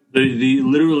 2.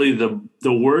 Literally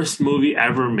the worst movie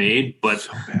ever made, but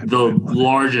the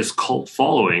largest cult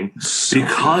following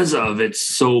because of its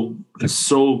so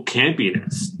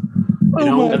campiness. You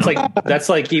know? That's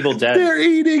like Evil Dead. They're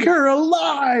eating her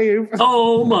alive.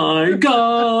 Oh my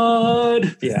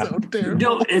god! Yeah, so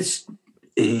terrible.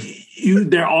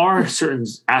 There are certain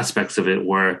aspects of it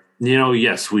where, you know,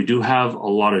 yes, we do have a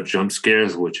lot of jump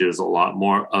scares, which is a lot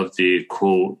more of the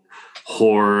quote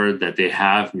horror that they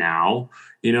have now.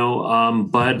 You know,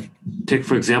 but take,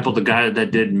 for example, the guy that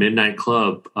did Midnight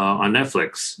Club on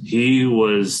Netflix. He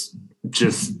was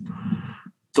just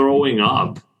throwing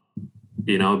up,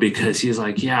 you know, because he's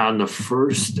like, yeah, on the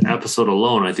first episode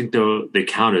alone, I think they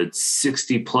counted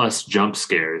 60 plus jump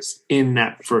scares in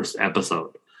that first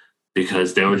episode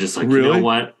because they were just like, really? You know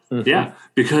what? Mm-hmm. Yeah,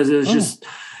 because it was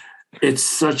it's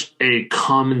such a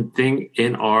common thing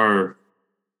in our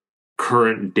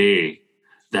current day.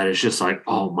 That is just like,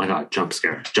 oh my God, jump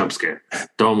scare. Throw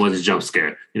them with a jump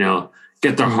scare. You know,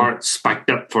 get their heart spiked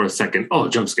up for a second. Oh,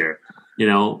 jump scare. You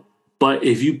know, but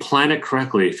if you plan it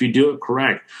correctly, if you do it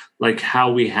correct, like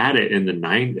how we had it in the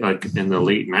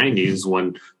late 90s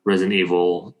when Resident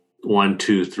Evil 1,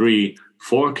 2, 3,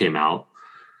 4 came out,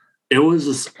 it was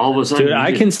just all of a sudden. Dude,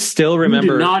 I can still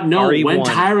remember. You do not know RE1. when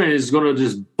Tyrant is going to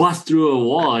just bust through a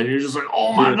wall, and you're just like,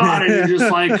 "Oh my god!" And you're just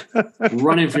like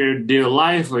running for your dear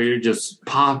life, or you're just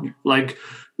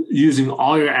using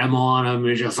all your ammo on him.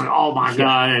 You're just like, "Oh my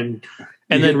god!"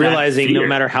 And then realizing no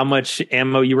matter how much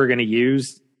ammo you were going to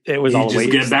use, it was all just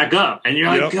waste. Get back up, and you're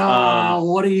like, "God,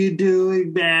 what are you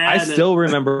doing, man?" I still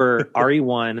remember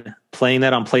RE1 playing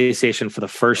that on PlayStation for the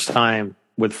first time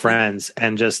with friends,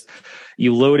 and just.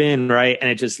 You load in, right?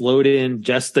 And it just loaded in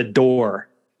just the door.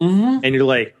 Mm-hmm. And you're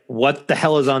like, what the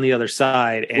hell is on the other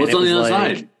side? And what's on the other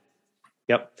side?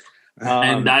 Yep.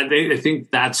 And I think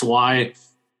that's why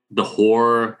the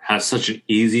horror has such an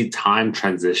easy time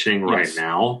transitioning right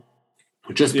now.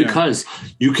 Just because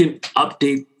you can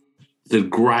update the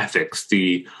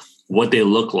graphics, what they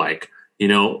look like, you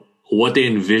know, what they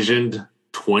envisioned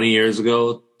 20 years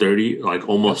ago, 30, like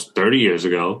almost 30 years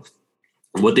ago,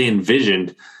 what they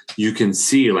envisioned, you can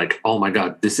see like, oh my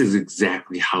God, this is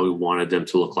exactly how we wanted them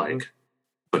to look like.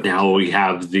 But now we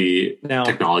have the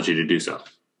technology to do so.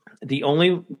 The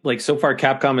only, so far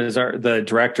Capcom is the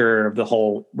director of the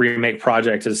whole remake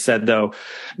project has said, though,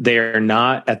 they're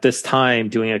not at this time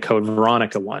doing a Code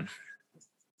Veronica one.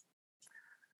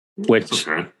 Which,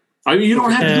 okay. I mean, you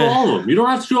don't have to do all of them. You don't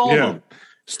have to do all of them.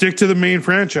 Stick to the main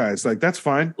franchise. Like that's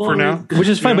fine for now. Which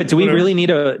is fine, but do we really need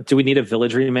a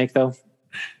Village remake though?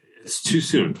 It's too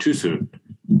soon.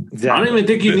 Exactly. I don't even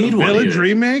think you need one. Village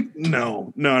remake?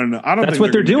 No. I don't. That's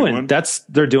what they're doing.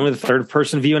 They're doing the third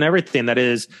person view and everything. That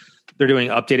is, they're doing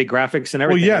updated graphics and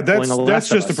everything. Well, yeah, that's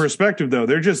just a perspective though.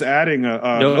 They're just adding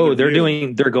a. They're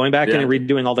going back and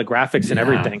redoing all the graphics and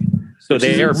everything. So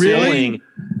they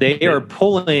are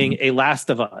pulling a Last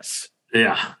of Us.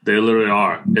 Yeah, they literally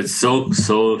are. It's so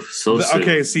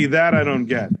okay, see that I don't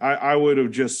get. I would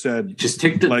have just said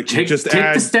take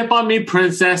the Step on Me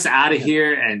Princess out of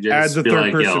here and just add the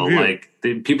third person view.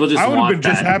 People just I want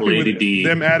just that happy Lady with D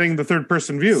them adding the third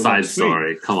person view. Side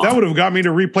story. Come on. That would have got me to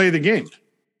replay the game.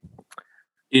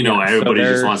 Everybody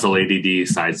just wants a Lady D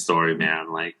side story,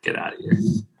 man. Like, get out of here.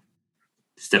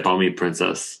 Step on Me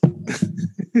Princess.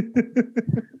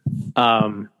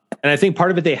 And I think part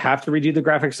of it, they have to redo the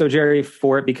graphics, though, Jerry,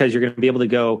 for it, because you're going to be able to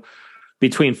go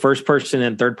between first person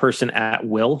and third person at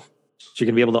will. So you're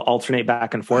going to be able to alternate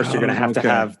back and forth. So you're going to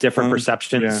have different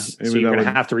perceptions. So you're going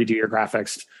to have to redo your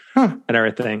graphics and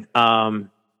everything.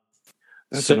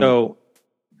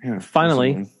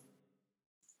 Finally,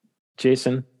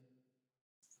 Jason,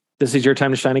 this is your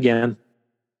time to shine again.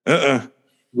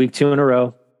 Week 2 in a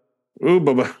row. Ooh,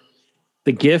 baba.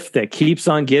 The gift that keeps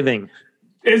on giving.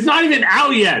 It's not even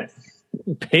out yet.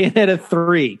 Bayonetta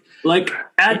 3. Like,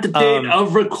 at the date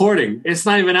of recording, it's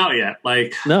not even out yet.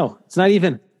 Like, no, it's not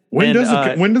even. When does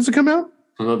it come out?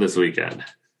 This weekend.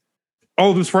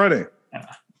 Oh, this Friday.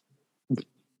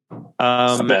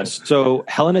 So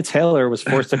Helena Taylor was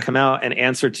forced to come out and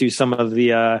answer to some of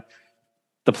the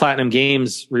Platinum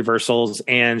Games reversals,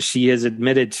 and she has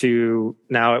admitted to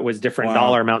now it was different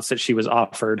dollar amounts that she was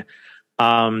offered.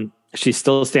 She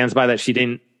still stands by that she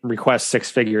didn't request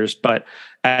 6 figures, but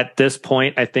at this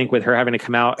point, I think with her having to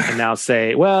come out and now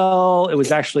say, well, it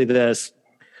was actually this,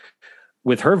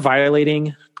 with her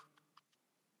violating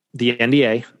the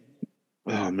NDA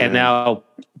and now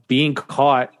being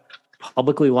caught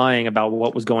publicly lying about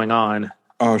what was going on.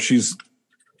 Oh,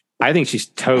 I think she's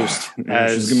toast. She's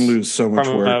going to lose so much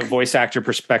from work. A voice actor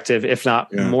perspective, if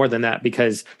not more than that,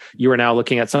 because you are now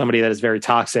looking at somebody that is very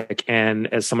toxic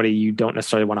and as somebody you don't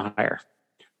necessarily want to hire.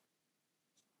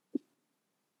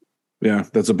 Yeah,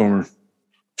 that's a bummer.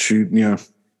 Yeah.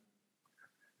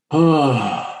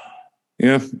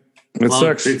 It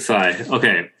sucks. Big sigh.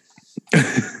 Okay.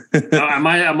 Do I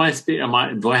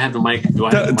have the mic?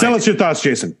 Tell us your thoughts,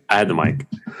 Jason. I had the mic.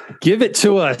 Give it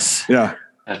to us. Yeah.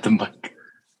 At the mic.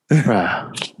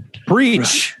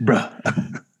 Preach.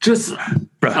 Bruh. Just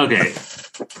okay.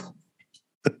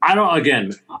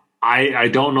 I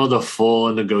don't know the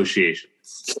full negotiations.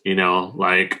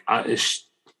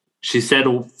 She said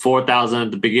 4,000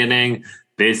 at the beginning.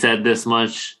 They said this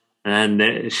much, and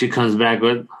then she comes back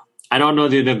with, I don't know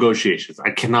the negotiations.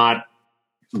 I cannot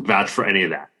vouch for any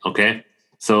of that. Okay,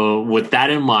 so with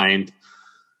that in mind,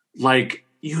 like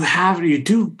you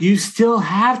still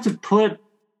have to put,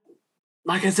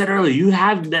 like I said earlier, you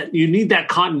need that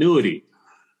continuity,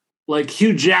 like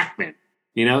Hugh Jackman.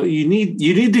 You need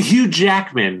the Hugh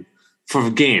Jackman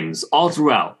for games all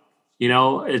throughout.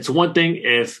 It's one thing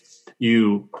if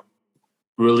you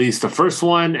release the first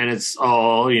one and it's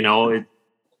it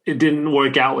didn't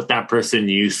work out with that person,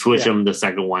 you switch them the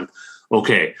second one. We'll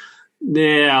give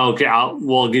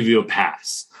you a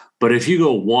pass. But if you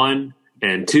go 1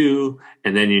 and 2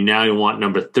 and then you want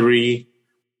number 3,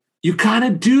 you kind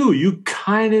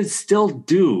of still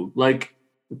do. Like,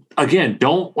 again,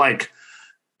 don't like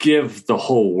give the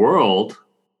whole world,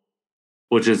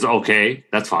 which is okay,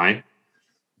 that's fine,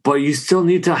 but you still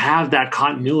need to have that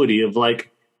continuity of like,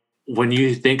 when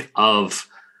you think of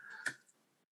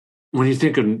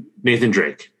Nathan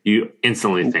Drake, you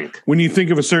instantly think. When you think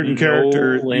of a certain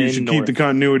character, you should keep the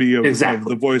continuity of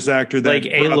the voice actor that like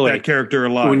brought Aloy. That character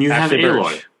alive. When you have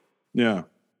Aloy. Yeah.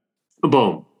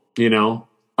 Boom.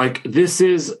 Like this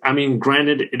is,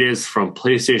 granted, it is from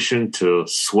PlayStation to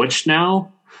Switch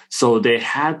now. So they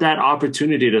had that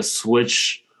opportunity to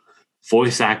switch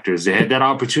voice actors. They had that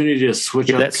opportunity to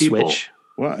switch up people. Switch.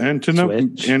 Well, and to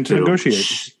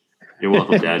negotiate. You're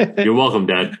welcome, Dad. You're welcome,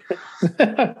 Dad.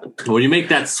 When you make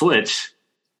that switch,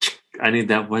 I need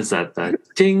that. What's that? That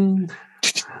ding.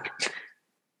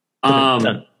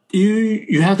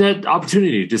 You have that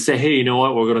opportunity to say, hey, you know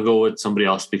what? We're going to go with somebody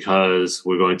else because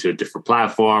we're going to a different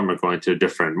platform. We're going to a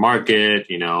different market.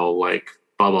 Like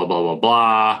blah blah blah blah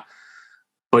blah.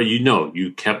 But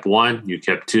you kept 1, you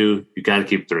kept 2, you got to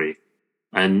keep 3,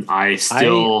 and I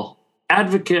still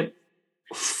advocate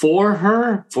for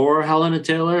Helena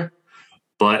Taylor.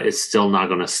 But it's still not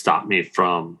going to stop me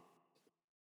from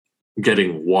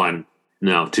getting 1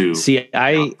 No, 2. See,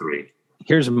 no, 3.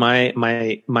 Here's my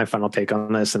final take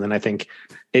on this, and then I think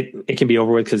it can be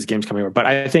over with because the game's coming over. But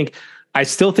I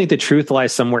still think the truth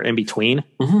lies somewhere in between,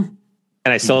 and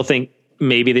I still think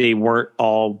maybe they weren't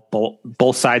all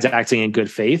both sides acting in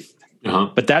good faith.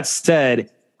 But that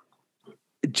said,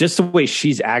 just the way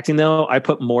she's acting, though, I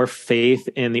put more faith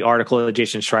in the article that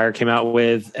Jason Schreier came out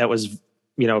with. That was,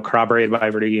 corroborated by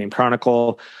Video Game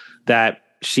Chronicle, that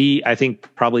she, I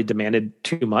think, probably demanded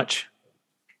too much.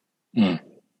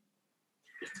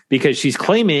 Because she's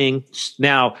claiming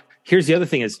now. Here's the other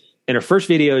thing: is in her first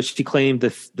video, she claimed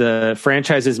the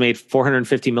franchise has made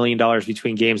 $450 million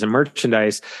between games and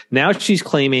merchandise. Now she's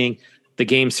claiming the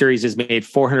game series has made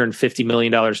 $450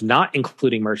 million, not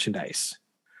including merchandise.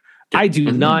 I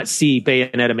do not see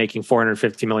Bayonetta making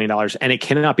 $450 million, and it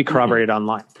cannot be corroborated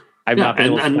online. I've not been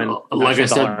able to find, like I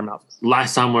said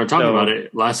last time we were talking about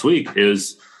it last week,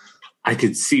 is I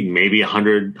could see maybe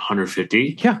 100,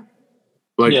 150. Yeah.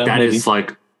 That maybe. Is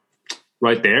like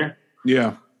right there.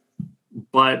 Yeah.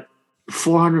 But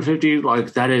 450,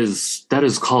 that is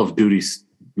Call of Duty's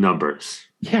numbers.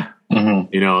 Yeah.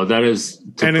 That is,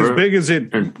 and as big as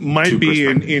it might be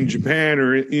in Japan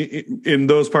or in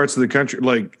those parts of the country,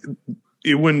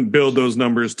 it wouldn't build those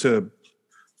numbers to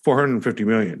 450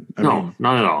 million. I mean,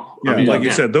 not at all. Yeah,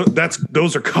 you said,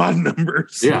 those are COD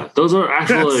numbers. Yeah, those are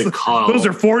actually COD. Those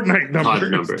are Fortnite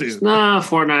numbers. Dude. Nah,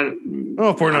 Fortnite.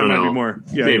 Oh, Fortnite might be more.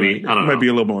 Yeah, maybe. I don't know. Might be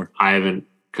a little more. I haven't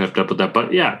kept up with that,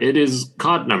 but yeah, it is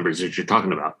COD numbers that you're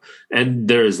talking about, and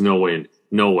there is no way.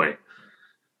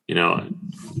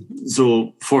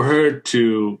 So for her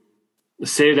to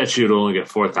say that she would only get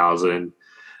 4,000,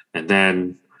 and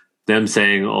then them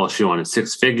saying, "Oh, she wanted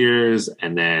 6 figures,"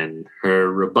 and then her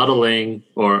rebuttaling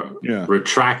or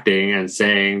retracting and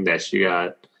saying that she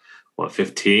got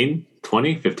 15.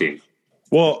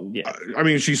 Well, yeah. I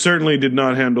mean, she certainly did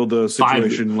not handle the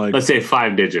situation let's say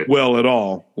 5 digit well at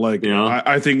all.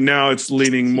 I think now it's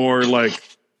leaning more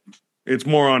it's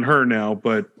more on her now.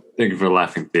 But thank you for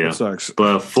laughing, Theo. It sucks.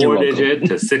 But 4 digit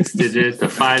to 6 digit to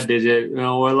 5 digit,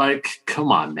 we're like,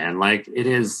 come on, man. It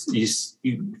is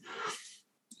you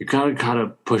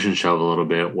gotta push and shove a little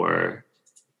bit, where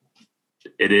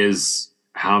it is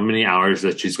how many hours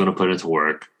that she's going to put into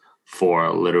work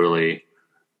for literally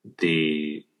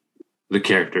the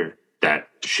character that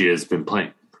she has been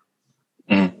playing.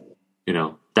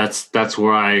 That's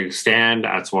where I stand.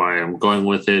 That's why I'm going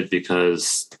with it,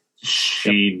 because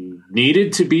she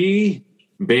needed to be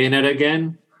Bayonetta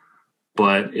again.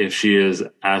 But if she is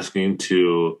asking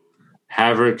to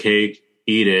have her cake,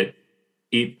 eat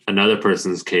another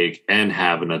person's cake, and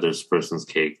have another person's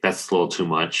cake, that's a little too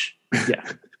much. Yeah.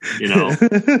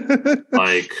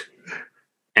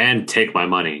 And take my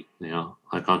money,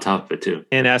 on top of it too.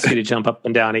 And ask you to jump up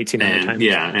and down 1,800 times.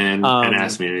 Yeah, and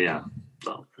ask me,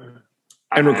 So,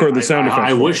 and record the sound effects.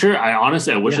 I wish her, I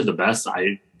honestly wish her the best.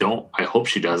 I hope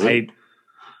she doesn't. I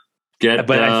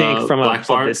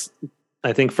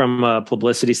think from a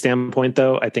publicity standpoint,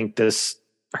 though, I think this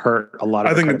hurt a lot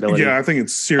of credibility. Yeah, I think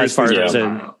it's serious. As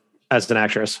an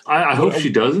actress. I hope she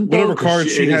doesn't. Whatever card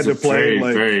she had to play.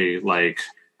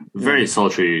 Very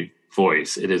sultry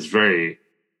voice. It is very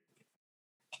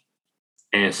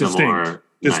ASMR.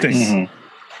 Distinct.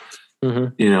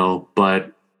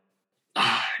 But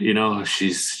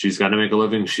she's got to make a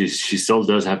living. She still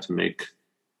does have to make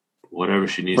whatever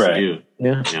she needs to do.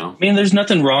 Yeah. I mean, there's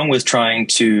nothing wrong with trying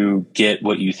to get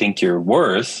what you think you're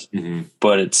worth,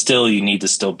 but it's still, you need to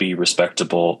still be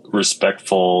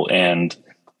respectful and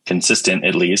consistent,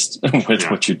 at least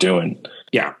with what you're doing.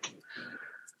 Yeah.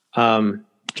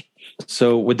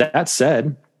 So with that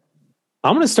said,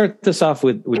 I'm going to start this off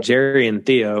with Jerry and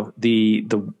Theo, the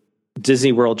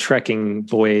Disney World trekking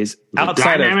boys.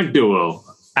 Dynamic duo.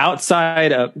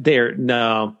 Outside of they're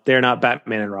not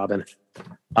Batman and Robin.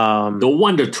 The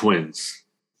Wonder Twins.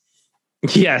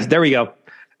 Yes, there we go.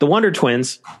 The Wonder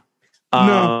Twins.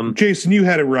 No, Jason, you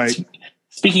had it right.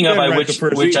 Speaking of,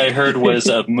 which I heard was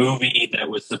a movie that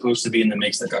was supposed to be in the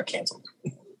mix that got canceled.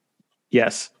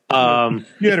 Yes. You had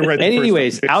it right.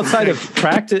 Anyways, outside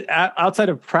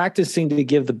of practicing to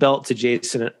give the belt to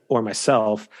Jason or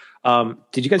myself,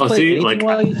 did you guys play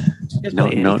anything?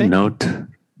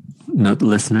 Note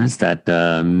listeners that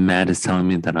Matt is telling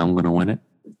me that I'm going to win it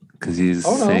because he's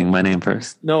saying my name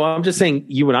first. No, I'm just saying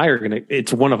you and I are going to.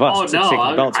 It's one of us.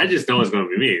 I just know it's going to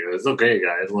be me. It's okay,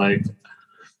 guys.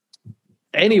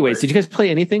 Anyways, did you guys play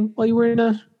anything while you were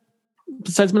in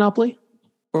besides Monopoly,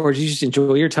 or did you just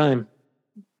enjoy your time?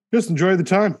 Just enjoy the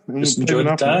time. Just enjoy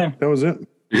the time. That was it.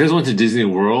 You guys went to Disney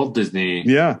World,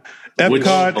 Yeah.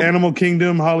 Epcot, Animal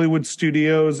Kingdom, Hollywood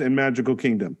Studios, and Magical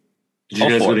Kingdom. Did you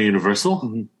guys go to Universal?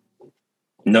 Mm-hmm.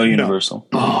 No Universal.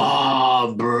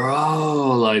 Oh,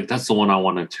 bro. Like, that's the one I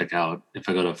want to check out if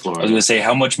I go to Florida. I was going to say,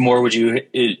 how much more would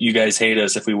you guys hate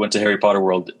us if we went to Harry Potter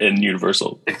World in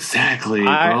Universal? Exactly,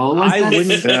 bro. I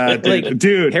wouldn't.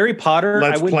 Dude, Harry Potter,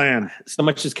 let's I wouldn't plan. so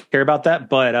much just care about that,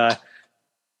 but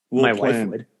my wife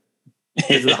would. This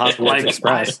is the Hogwarts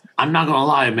Express. I'm not going to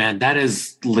lie, man. That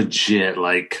is legit.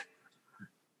 Like,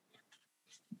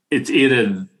 it's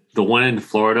either the one in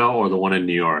Florida or the one in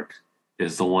New York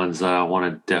is the ones that I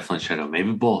want to definitely check out.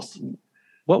 Maybe both.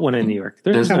 What one in New York?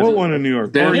 What one in New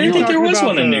York? I didn't think there was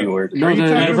one in New York. No,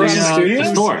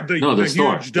 the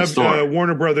store. The store.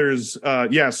 Warner Brothers,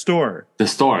 store. The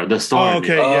store. Oh,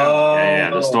 okay, yeah,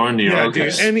 the store in New York. Yeah,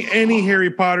 dude, any Harry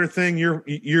Potter thing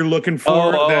you're looking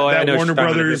for, that Warner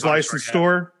Brothers licensed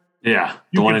store. Yeah,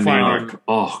 the one in New York.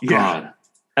 Oh, God.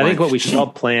 I think what we should all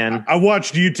plan. I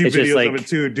watched YouTube videos of it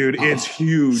too, dude. It's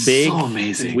huge. Big, so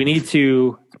amazing. We need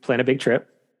to plan a big trip.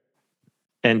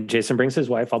 And Jason brings his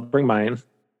wife. I'll bring mine.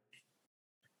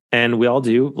 And we all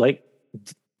do like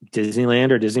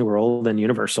Disneyland or Disney World and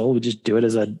Universal. We just do it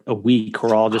as a week.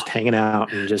 We're all just hanging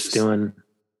out and just doing.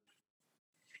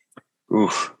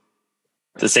 Oof.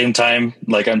 At the same time,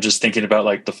 like I'm just thinking about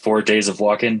like the 4 days of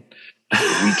walking.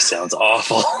 The week sounds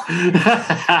awful.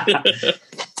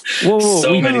 Whoa,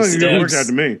 so many steps. Worked out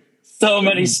to me. So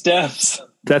many steps.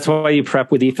 That's why you prep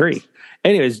with E3.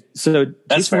 Anyways, so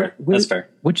that's fair. That's fair.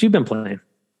 What you been playing?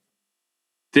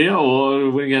 Theo,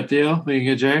 we get Theo. We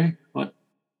get Jerry. What?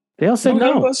 They all said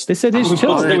no. They said they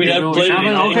chilled.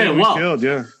 Okay, well, chilled,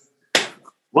 yeah.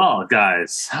 Well,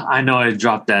 guys, I know I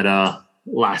dropped that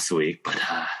last week, but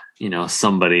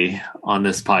somebody on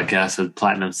this podcast said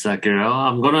Platinum Sekiro.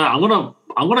 I'm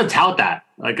gonna tout that.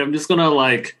 Like, I'm just gonna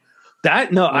like.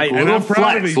 That no, like I'm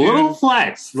proud of you, little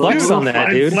flex on that,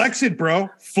 dude. Flex it,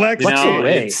 bro. Flex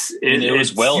it. It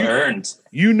was well earned.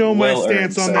 You know my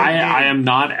stance on that. I am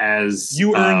not as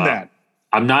you earned that.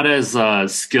 I'm not as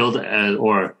skilled as,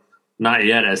 or not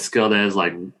yet as skilled as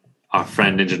like our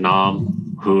friend Ninja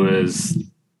Nom, who has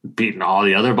beaten all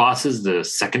the other bosses, the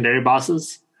secondary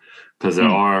bosses, because there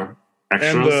are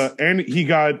extras. And he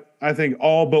got, I think,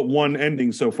 all but one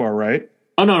ending so far, right?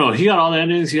 Oh no, he got all the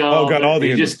endings. He got all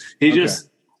the endings. He just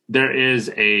there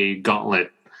is a gauntlet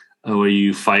where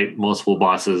you fight multiple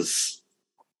bosses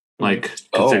like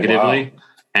consecutively,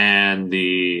 and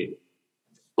the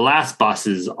last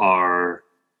bosses are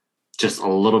just a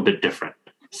little bit different.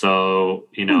 So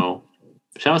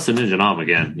shout out to Ninja Nom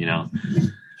again.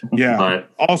 Yeah, but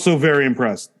also very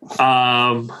impressed.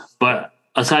 But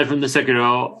aside from the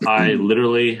Sekiro, I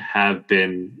literally have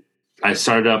been. I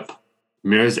started up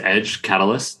Mirror's Edge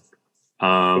Catalyst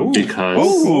because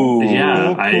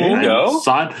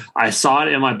I saw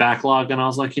it in my backlog and I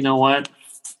was like, you know what?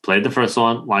 Played the first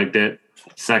one, liked it.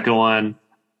 Second one,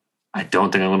 I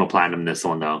don't think I'm going to platinum this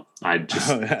one though.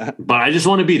 But I just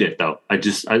want to beat it though. I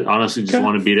honestly just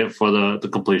want to beat it for the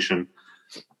completion.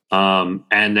 And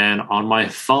then on my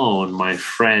phone, my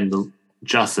friend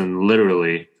Justin,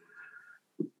 literally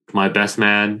my best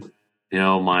man,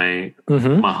 my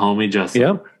homie Justin.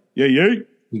 Yep. Yeah.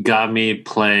 Got me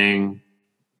playing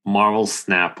Marvel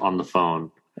Snap on the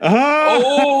phone.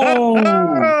 Oh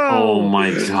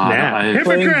my God.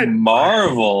 Hypocrite.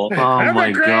 Marvel. Oh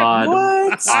my God.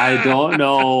 What? I don't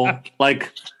know.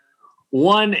 Like,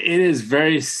 one, it is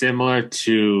very similar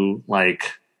to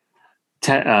like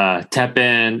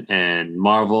Teppen and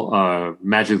Marvel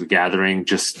Magic the Gathering,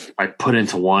 just I put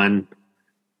into one.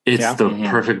 It's the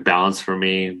perfect balance for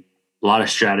me. A lot of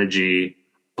strategy.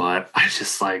 But I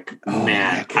just like,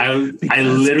 I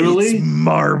literally it's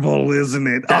Marvel, isn't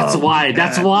it? That's why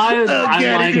I'm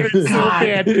like,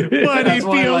 God, but it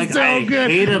feels so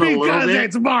good because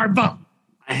it's Marvel.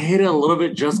 I hate it a little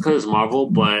bit just because it's Marvel,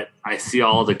 but I see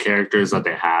all the characters that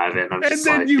they have, and I'm just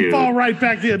then you fall right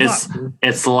back in.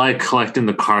 It's like collecting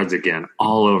the cards again,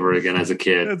 all over again as a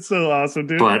kid. That's so awesome,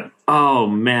 dude. But oh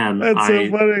man, that's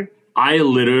so funny. I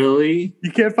literally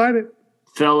you can't find it.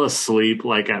 Fell asleep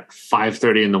like at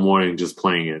 5:30 in the morning just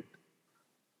playing it.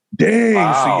 Dang!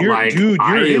 Wow. So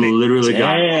you're literally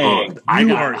got hooked.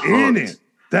 You are in it.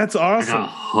 That's awesome. I got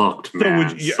hooked,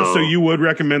 man. So you would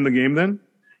recommend the game then?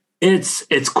 It's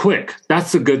quick.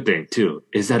 That's the good thing too.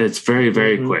 Is that it's very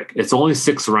very quick. It's only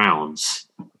 6 rounds,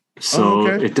 so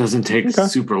it doesn't take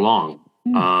super long.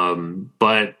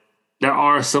 But there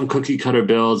are some cookie cutter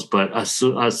builds. But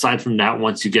aside from that,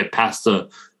 once you get past the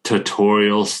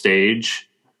tutorial stage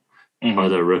or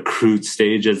the recruit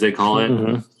stage as they call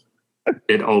it,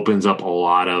 it opens up a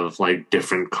lot of like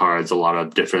different cards, a lot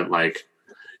of different like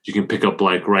you can pick up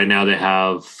like right now they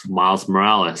have Miles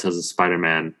Morales as a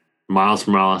Spider-Man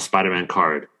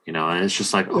card. you know, and it's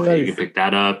just like, okay, you can pick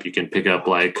that up. You can pick up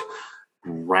like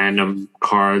random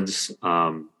cards,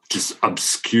 just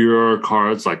obscure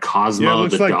cards like Cosmo. Yeah, it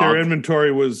looks the like dog. their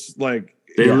inventory was like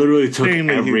They literally took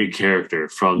insanely every huge. character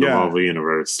from the Marvel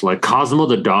Universe. Like Cosmo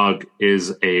the dog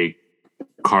is a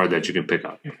card that you can pick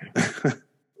up.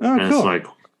 Oh, And cool. it's like,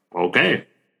 okay.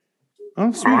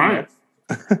 Oh, sweet. All right.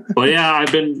 But yeah,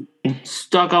 I've been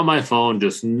stuck on my phone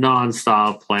just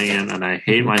nonstop playing, and I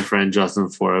hate my friend Justin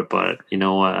for it, but you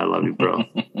know what? I love you, bro.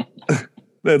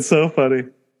 That's so funny.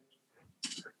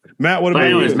 Matt, what But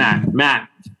about anyways, you? Matt,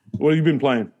 What have you been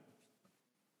playing?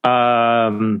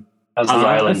 How's the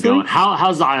island honestly, going?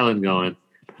 how's the island going?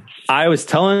 I was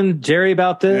telling Jerry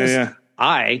about this. Yeah.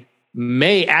 I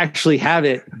may actually have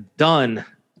it done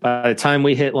by the time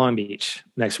we hit Long Beach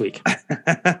next week.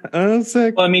 Oh,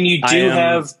 sick. Well, I mean, you do I am-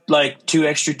 have like 2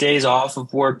 extra days off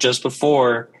of work just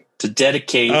before to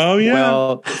dedicate. Oh, yeah.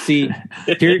 Well, see,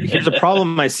 here's the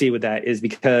problem I see with that is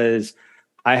because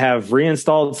I have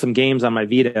reinstalled some games on my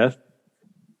Vita.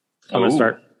 I'm going to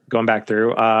start going back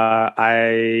through.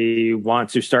 I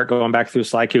want to start going back through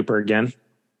Sly Cooper again.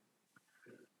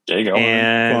 There you go.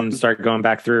 And start going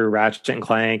back through Ratchet and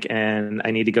Clank, and I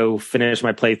need to go finish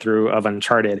my playthrough of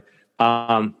Uncharted.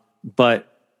 But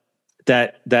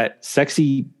that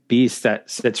sexy beast that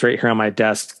sits right here on my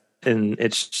desk, and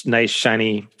it's nice,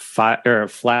 shiny, flat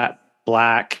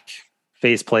black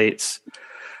faceplates.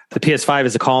 The PS5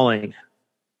 is a calling,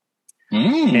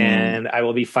 and I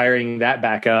will be firing that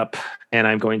back up. And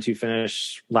I'm going to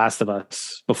finish Last of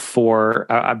Us before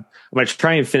I'm going to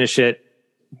try and finish it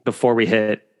before we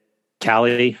hit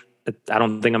Cali. I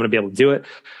don't think I'm going to be able to do it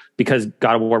because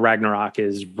God of War Ragnarok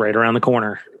is right around the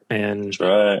corner. And, That's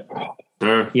right.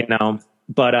 Sure. you know,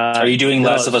 but, Are you doing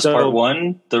Last of Us Part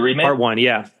 1, the remake? Part 1.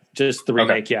 Yeah. Just the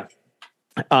remake. Okay.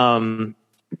 Yeah.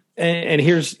 And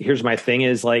here's my thing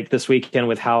is like this weekend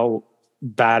with how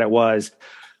bad it was.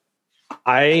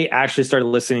 I actually started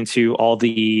listening to all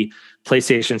the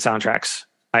PlayStation soundtracks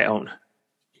I own.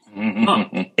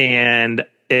 And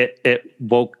it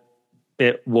woke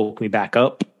me back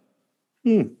up.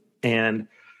 And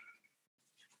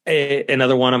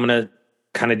another one I'm going to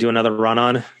kind of do another run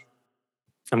on.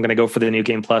 I'm going to go for the New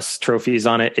Game Plus trophies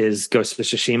on it is Ghost of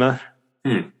Tsushima.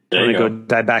 I'm going to go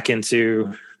dive back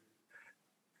into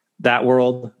that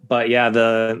world. But yeah,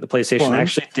 the PlayStation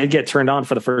actually did get turned on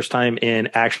for the first time in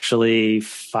actually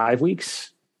 5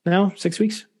 weeks now, 6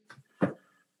 weeks.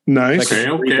 Nice. So I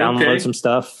can download some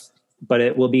stuff, but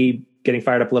it will be getting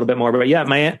fired up a little bit more. But yeah,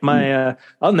 my other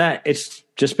than that, it's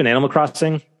just been Animal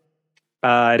Crossing.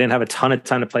 I didn't have a ton of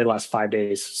time to play the last 5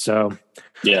 days. So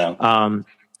Yeah.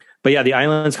 but yeah, the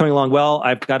island's coming along well.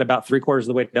 I've got about 3/4 of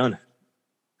the way done.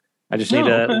 I just need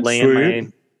to lay in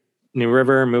my New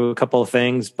River, move a couple of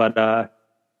things, but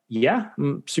yeah,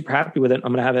 I'm super happy with it.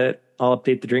 I'm gonna have it. I'll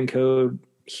update the drink code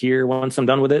here once I'm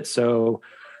done with it, so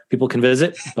people can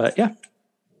visit. But yeah.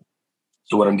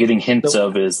 So what I'm getting hints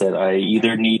of is that I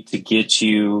either need to get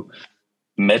you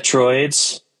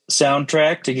Metroid's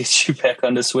soundtrack to get you back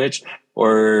onto Switch,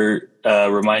 or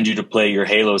remind you to play your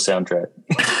Halo soundtrack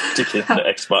to get the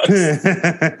Xbox.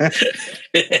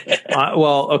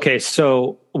 Well, okay.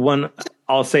 So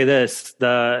I'll say this: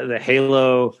 the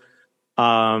Halo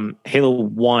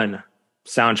 1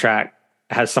 soundtrack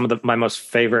has some of my most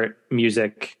favorite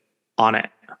music on it.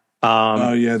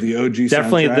 Oh yeah, the OG.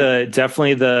 Definitely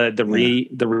soundtrack. the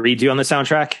redo on the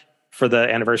soundtrack for the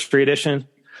anniversary edition.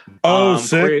 Oh,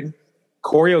 sick.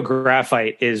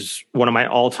 Choreographite is one of my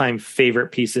all-time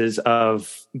favorite pieces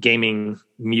of gaming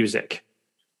music.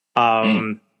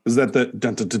 Is that the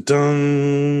dun dun dun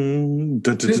dun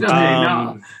dun dun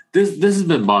dun? This has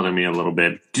been bothering me a little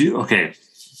bit.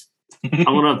 I'm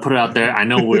gonna put it out there. I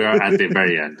know we're at the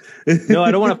very end. No, I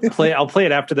don't want to play. I'll play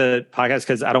it after the podcast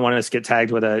because I don't want us to get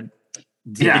tagged with a.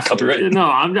 Yeah, no,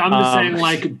 I'm just saying.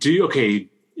 Like,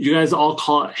 you guys all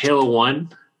call it Halo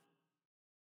 1?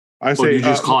 I Or say you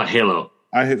just call it Halo.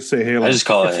 I say Halo. I just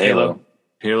call it Halo.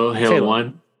 Halo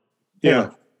 1. Yeah,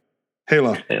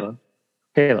 Halo.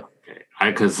 Halo.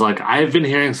 Because like I've been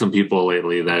hearing some people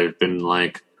lately that have been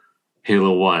like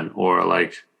Halo 1 or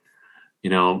like,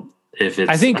 if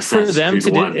it's I think for Assassin's them Creed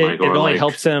to do 1, it only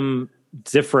helps them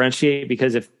differentiate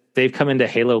because if they've come into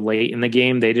Halo late in the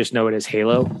game, they just know it as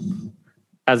Halo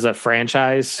as a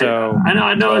franchise. So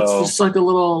I know it's just like a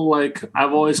little like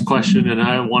I've always questioned, and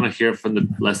I want to hear from the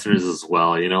listeners as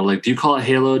well. Like, do you call it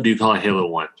Halo? Do you call it Halo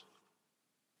 1?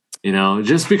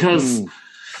 Just because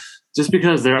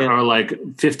there are like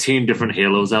 15 different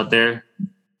Halos out there.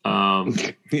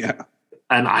 Yeah.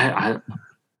 And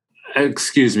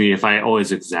excuse me if I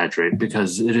always exaggerate,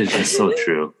 because it is just so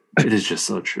true. It is just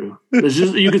so true.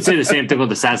 You could say the same thing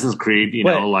with Assassin's Creed,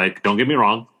 like, don't get me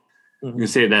wrong. You can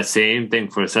say that same thing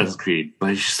for Assassin's Creed,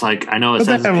 but it's just like, I know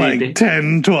Assassin's Creed. Like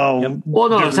 10, 12. Yep. Well,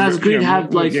 no, Assassin's Creed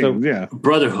have like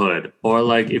Brotherhood, or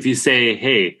like if you say,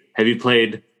 hey, have you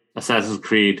played Assassin's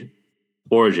Creed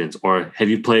Origins, or have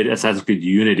you played Assassin's Creed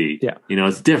Unity? Yeah.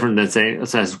 It's different than saying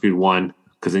Assassin's Creed 1,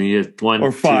 because then you get 1,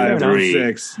 or 5, 2, 3.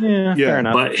 or 6. Yeah, fair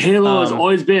enough. But Halo has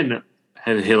always been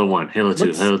Halo 1, Halo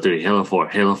 2, Halo 3, Halo 4,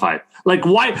 Halo 5. Like,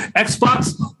 why,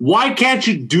 Xbox, why can't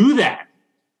you do that?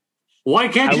 Why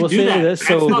can't you do that?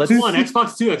 Xbox One,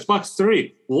 Xbox 2, Xbox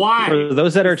 3. Why? For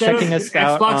those that are checking us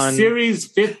out Xbox on Series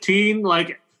 15,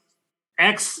 like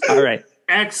X. All right.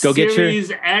 X go get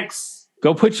Series X.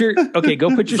 Go put your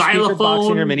speaker box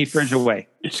in your mini fridge away.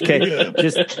 Okay.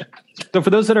 Just so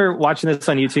for those that are watching this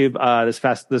on YouTube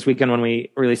this weekend when we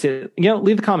release it,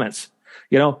 leave the comments.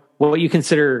 What you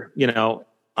consider,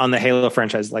 on the Halo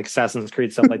franchise, like Assassin's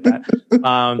Creed, stuff like that.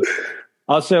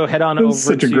 Also head on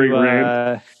over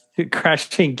to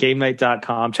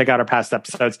crashinggamenight.com. Check out our past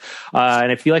episodes.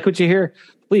 And if you like what you hear,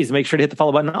 please make sure to hit the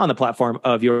follow button on the platform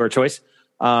of your choice.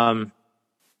 And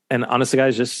honestly,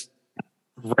 guys, just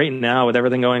right now with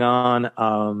everything going on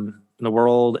in the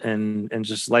world and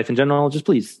just life in general, just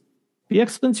please be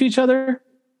excellent to each other.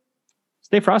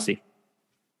 Stay frosty.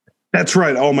 That's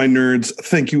right, all my nerds.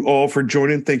 Thank you all for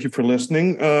joining. Thank you for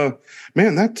listening.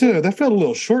 Man, that felt a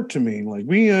little short to me. Like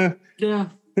yeah.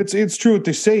 It's true what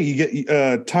they say. You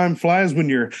get time flies when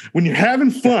you're having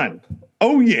fun.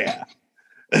 Oh yeah.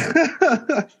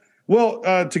 Well,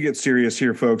 to get serious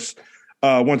here, folks.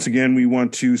 Once again, we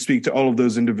want to speak to all of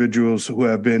those individuals who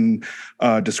have been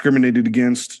discriminated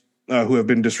against, who have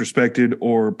been disrespected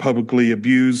or publicly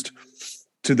abused,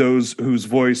 to those whose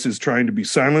voice is trying to be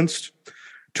silenced,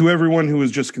 to everyone who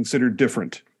is just considered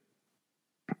different.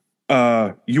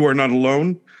 You are not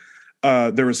alone.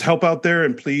 There is help out there,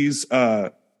 and please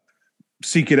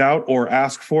seek it out or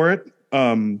ask for it.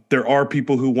 There are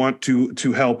people who want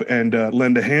to help and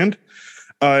lend a hand.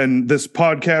 And this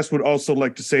podcast would also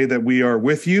like to say that we are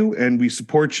with you and we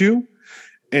support you.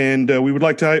 And we would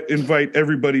like to invite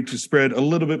everybody to spread a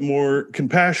little bit more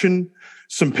compassion,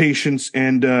 some patience,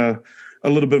 and a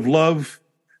little bit of love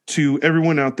to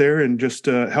everyone out there, and just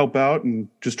help out and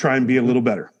just try and be a little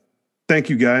better. Thank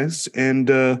you, guys. And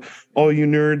all you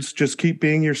nerds, just keep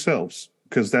being yourselves,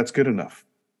 because that's good enough.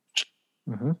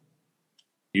 Mm-hmm.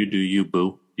 You do you,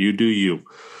 boo. You do you.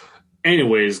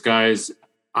 Anyways, guys,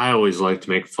 I always like to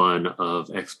make fun of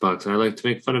Xbox. I like to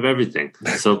make fun of everything.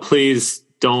 So please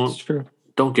don't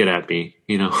get at me.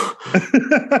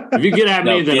 If you get at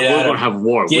me, then we're going to have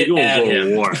war. We're going to go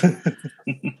to war.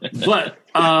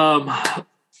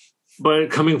 But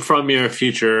coming from your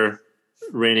future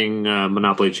reigning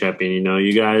Monopoly champion,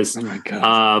 you guys,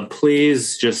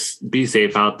 please just be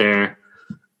safe out there.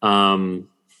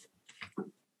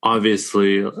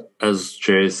 Obviously, as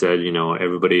Jay said,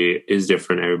 everybody is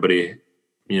different. Everybody,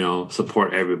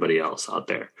 support everybody else out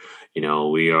there.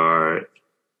 We are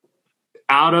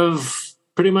out of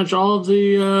pretty much all of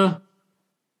the,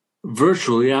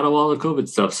 virtually out of all the COVID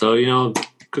stuff. So,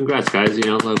 congrats, guys.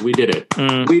 Like, we did it.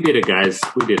 We did it, guys.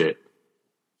 We did it.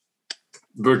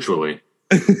 Virtually.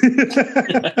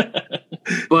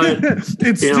 But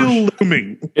it's still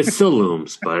looming. It still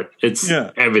looms, but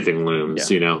everything looms.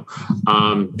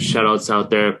 Shout outs out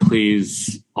there,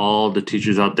 please, all the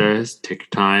teachers out there, take your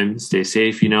time, stay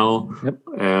safe.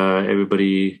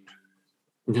 Everybody,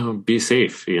 be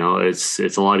safe.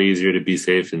 It's a lot easier to be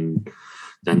safe than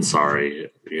sorry.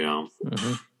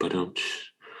 But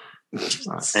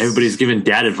everybody's giving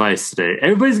dad advice today.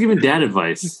 Everybody's giving dad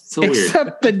advice. It's so weird.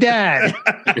 Except the dad.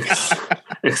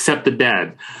 Except the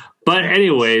dad. But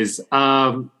anyways,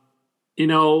 whatever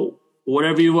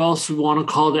you else want to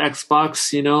call the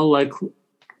Xbox, like,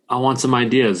 I want some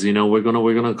ideas. We're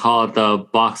gonna call it the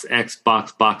Box X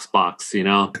box.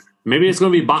 Maybe it's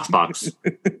gonna be box,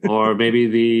 or maybe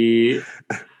the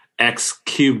X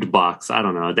cubed box. I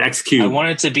don't know. The X cube. I want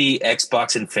it to be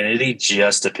Xbox Infinity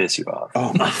just to piss you off.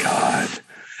 Oh my god!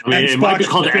 I mean, it might be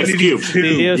called the X cube.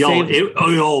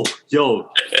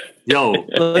 Yo,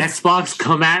 Xbox,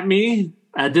 come at me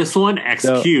at this one, X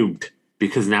cubed,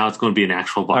 because now it's going to be an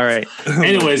actual box. All right.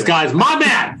 Anyways, guys, my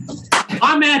man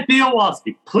Theo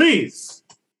Walski, please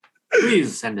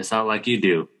send this out like you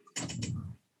do.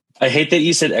 I hate that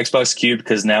you said Xbox cubed,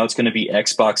 because now it's going to be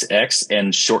Xbox X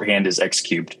and shorthand is X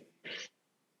cubed.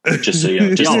 Just so you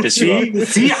know, just to piss you off.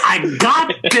 See, I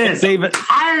got this. Save us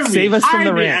from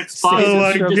the rant. Xbox. Oh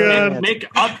my god! Make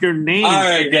up your name. All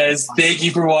right, guys. Thank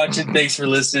you for watching. Thanks for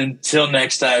listening. Till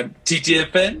next time.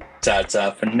 TTFN. Ta-ta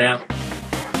for now.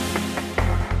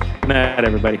 Good night,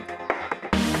 everybody.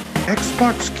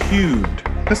 Xbox Cubed.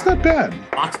 That's not bad.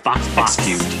 Box. X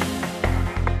cubed.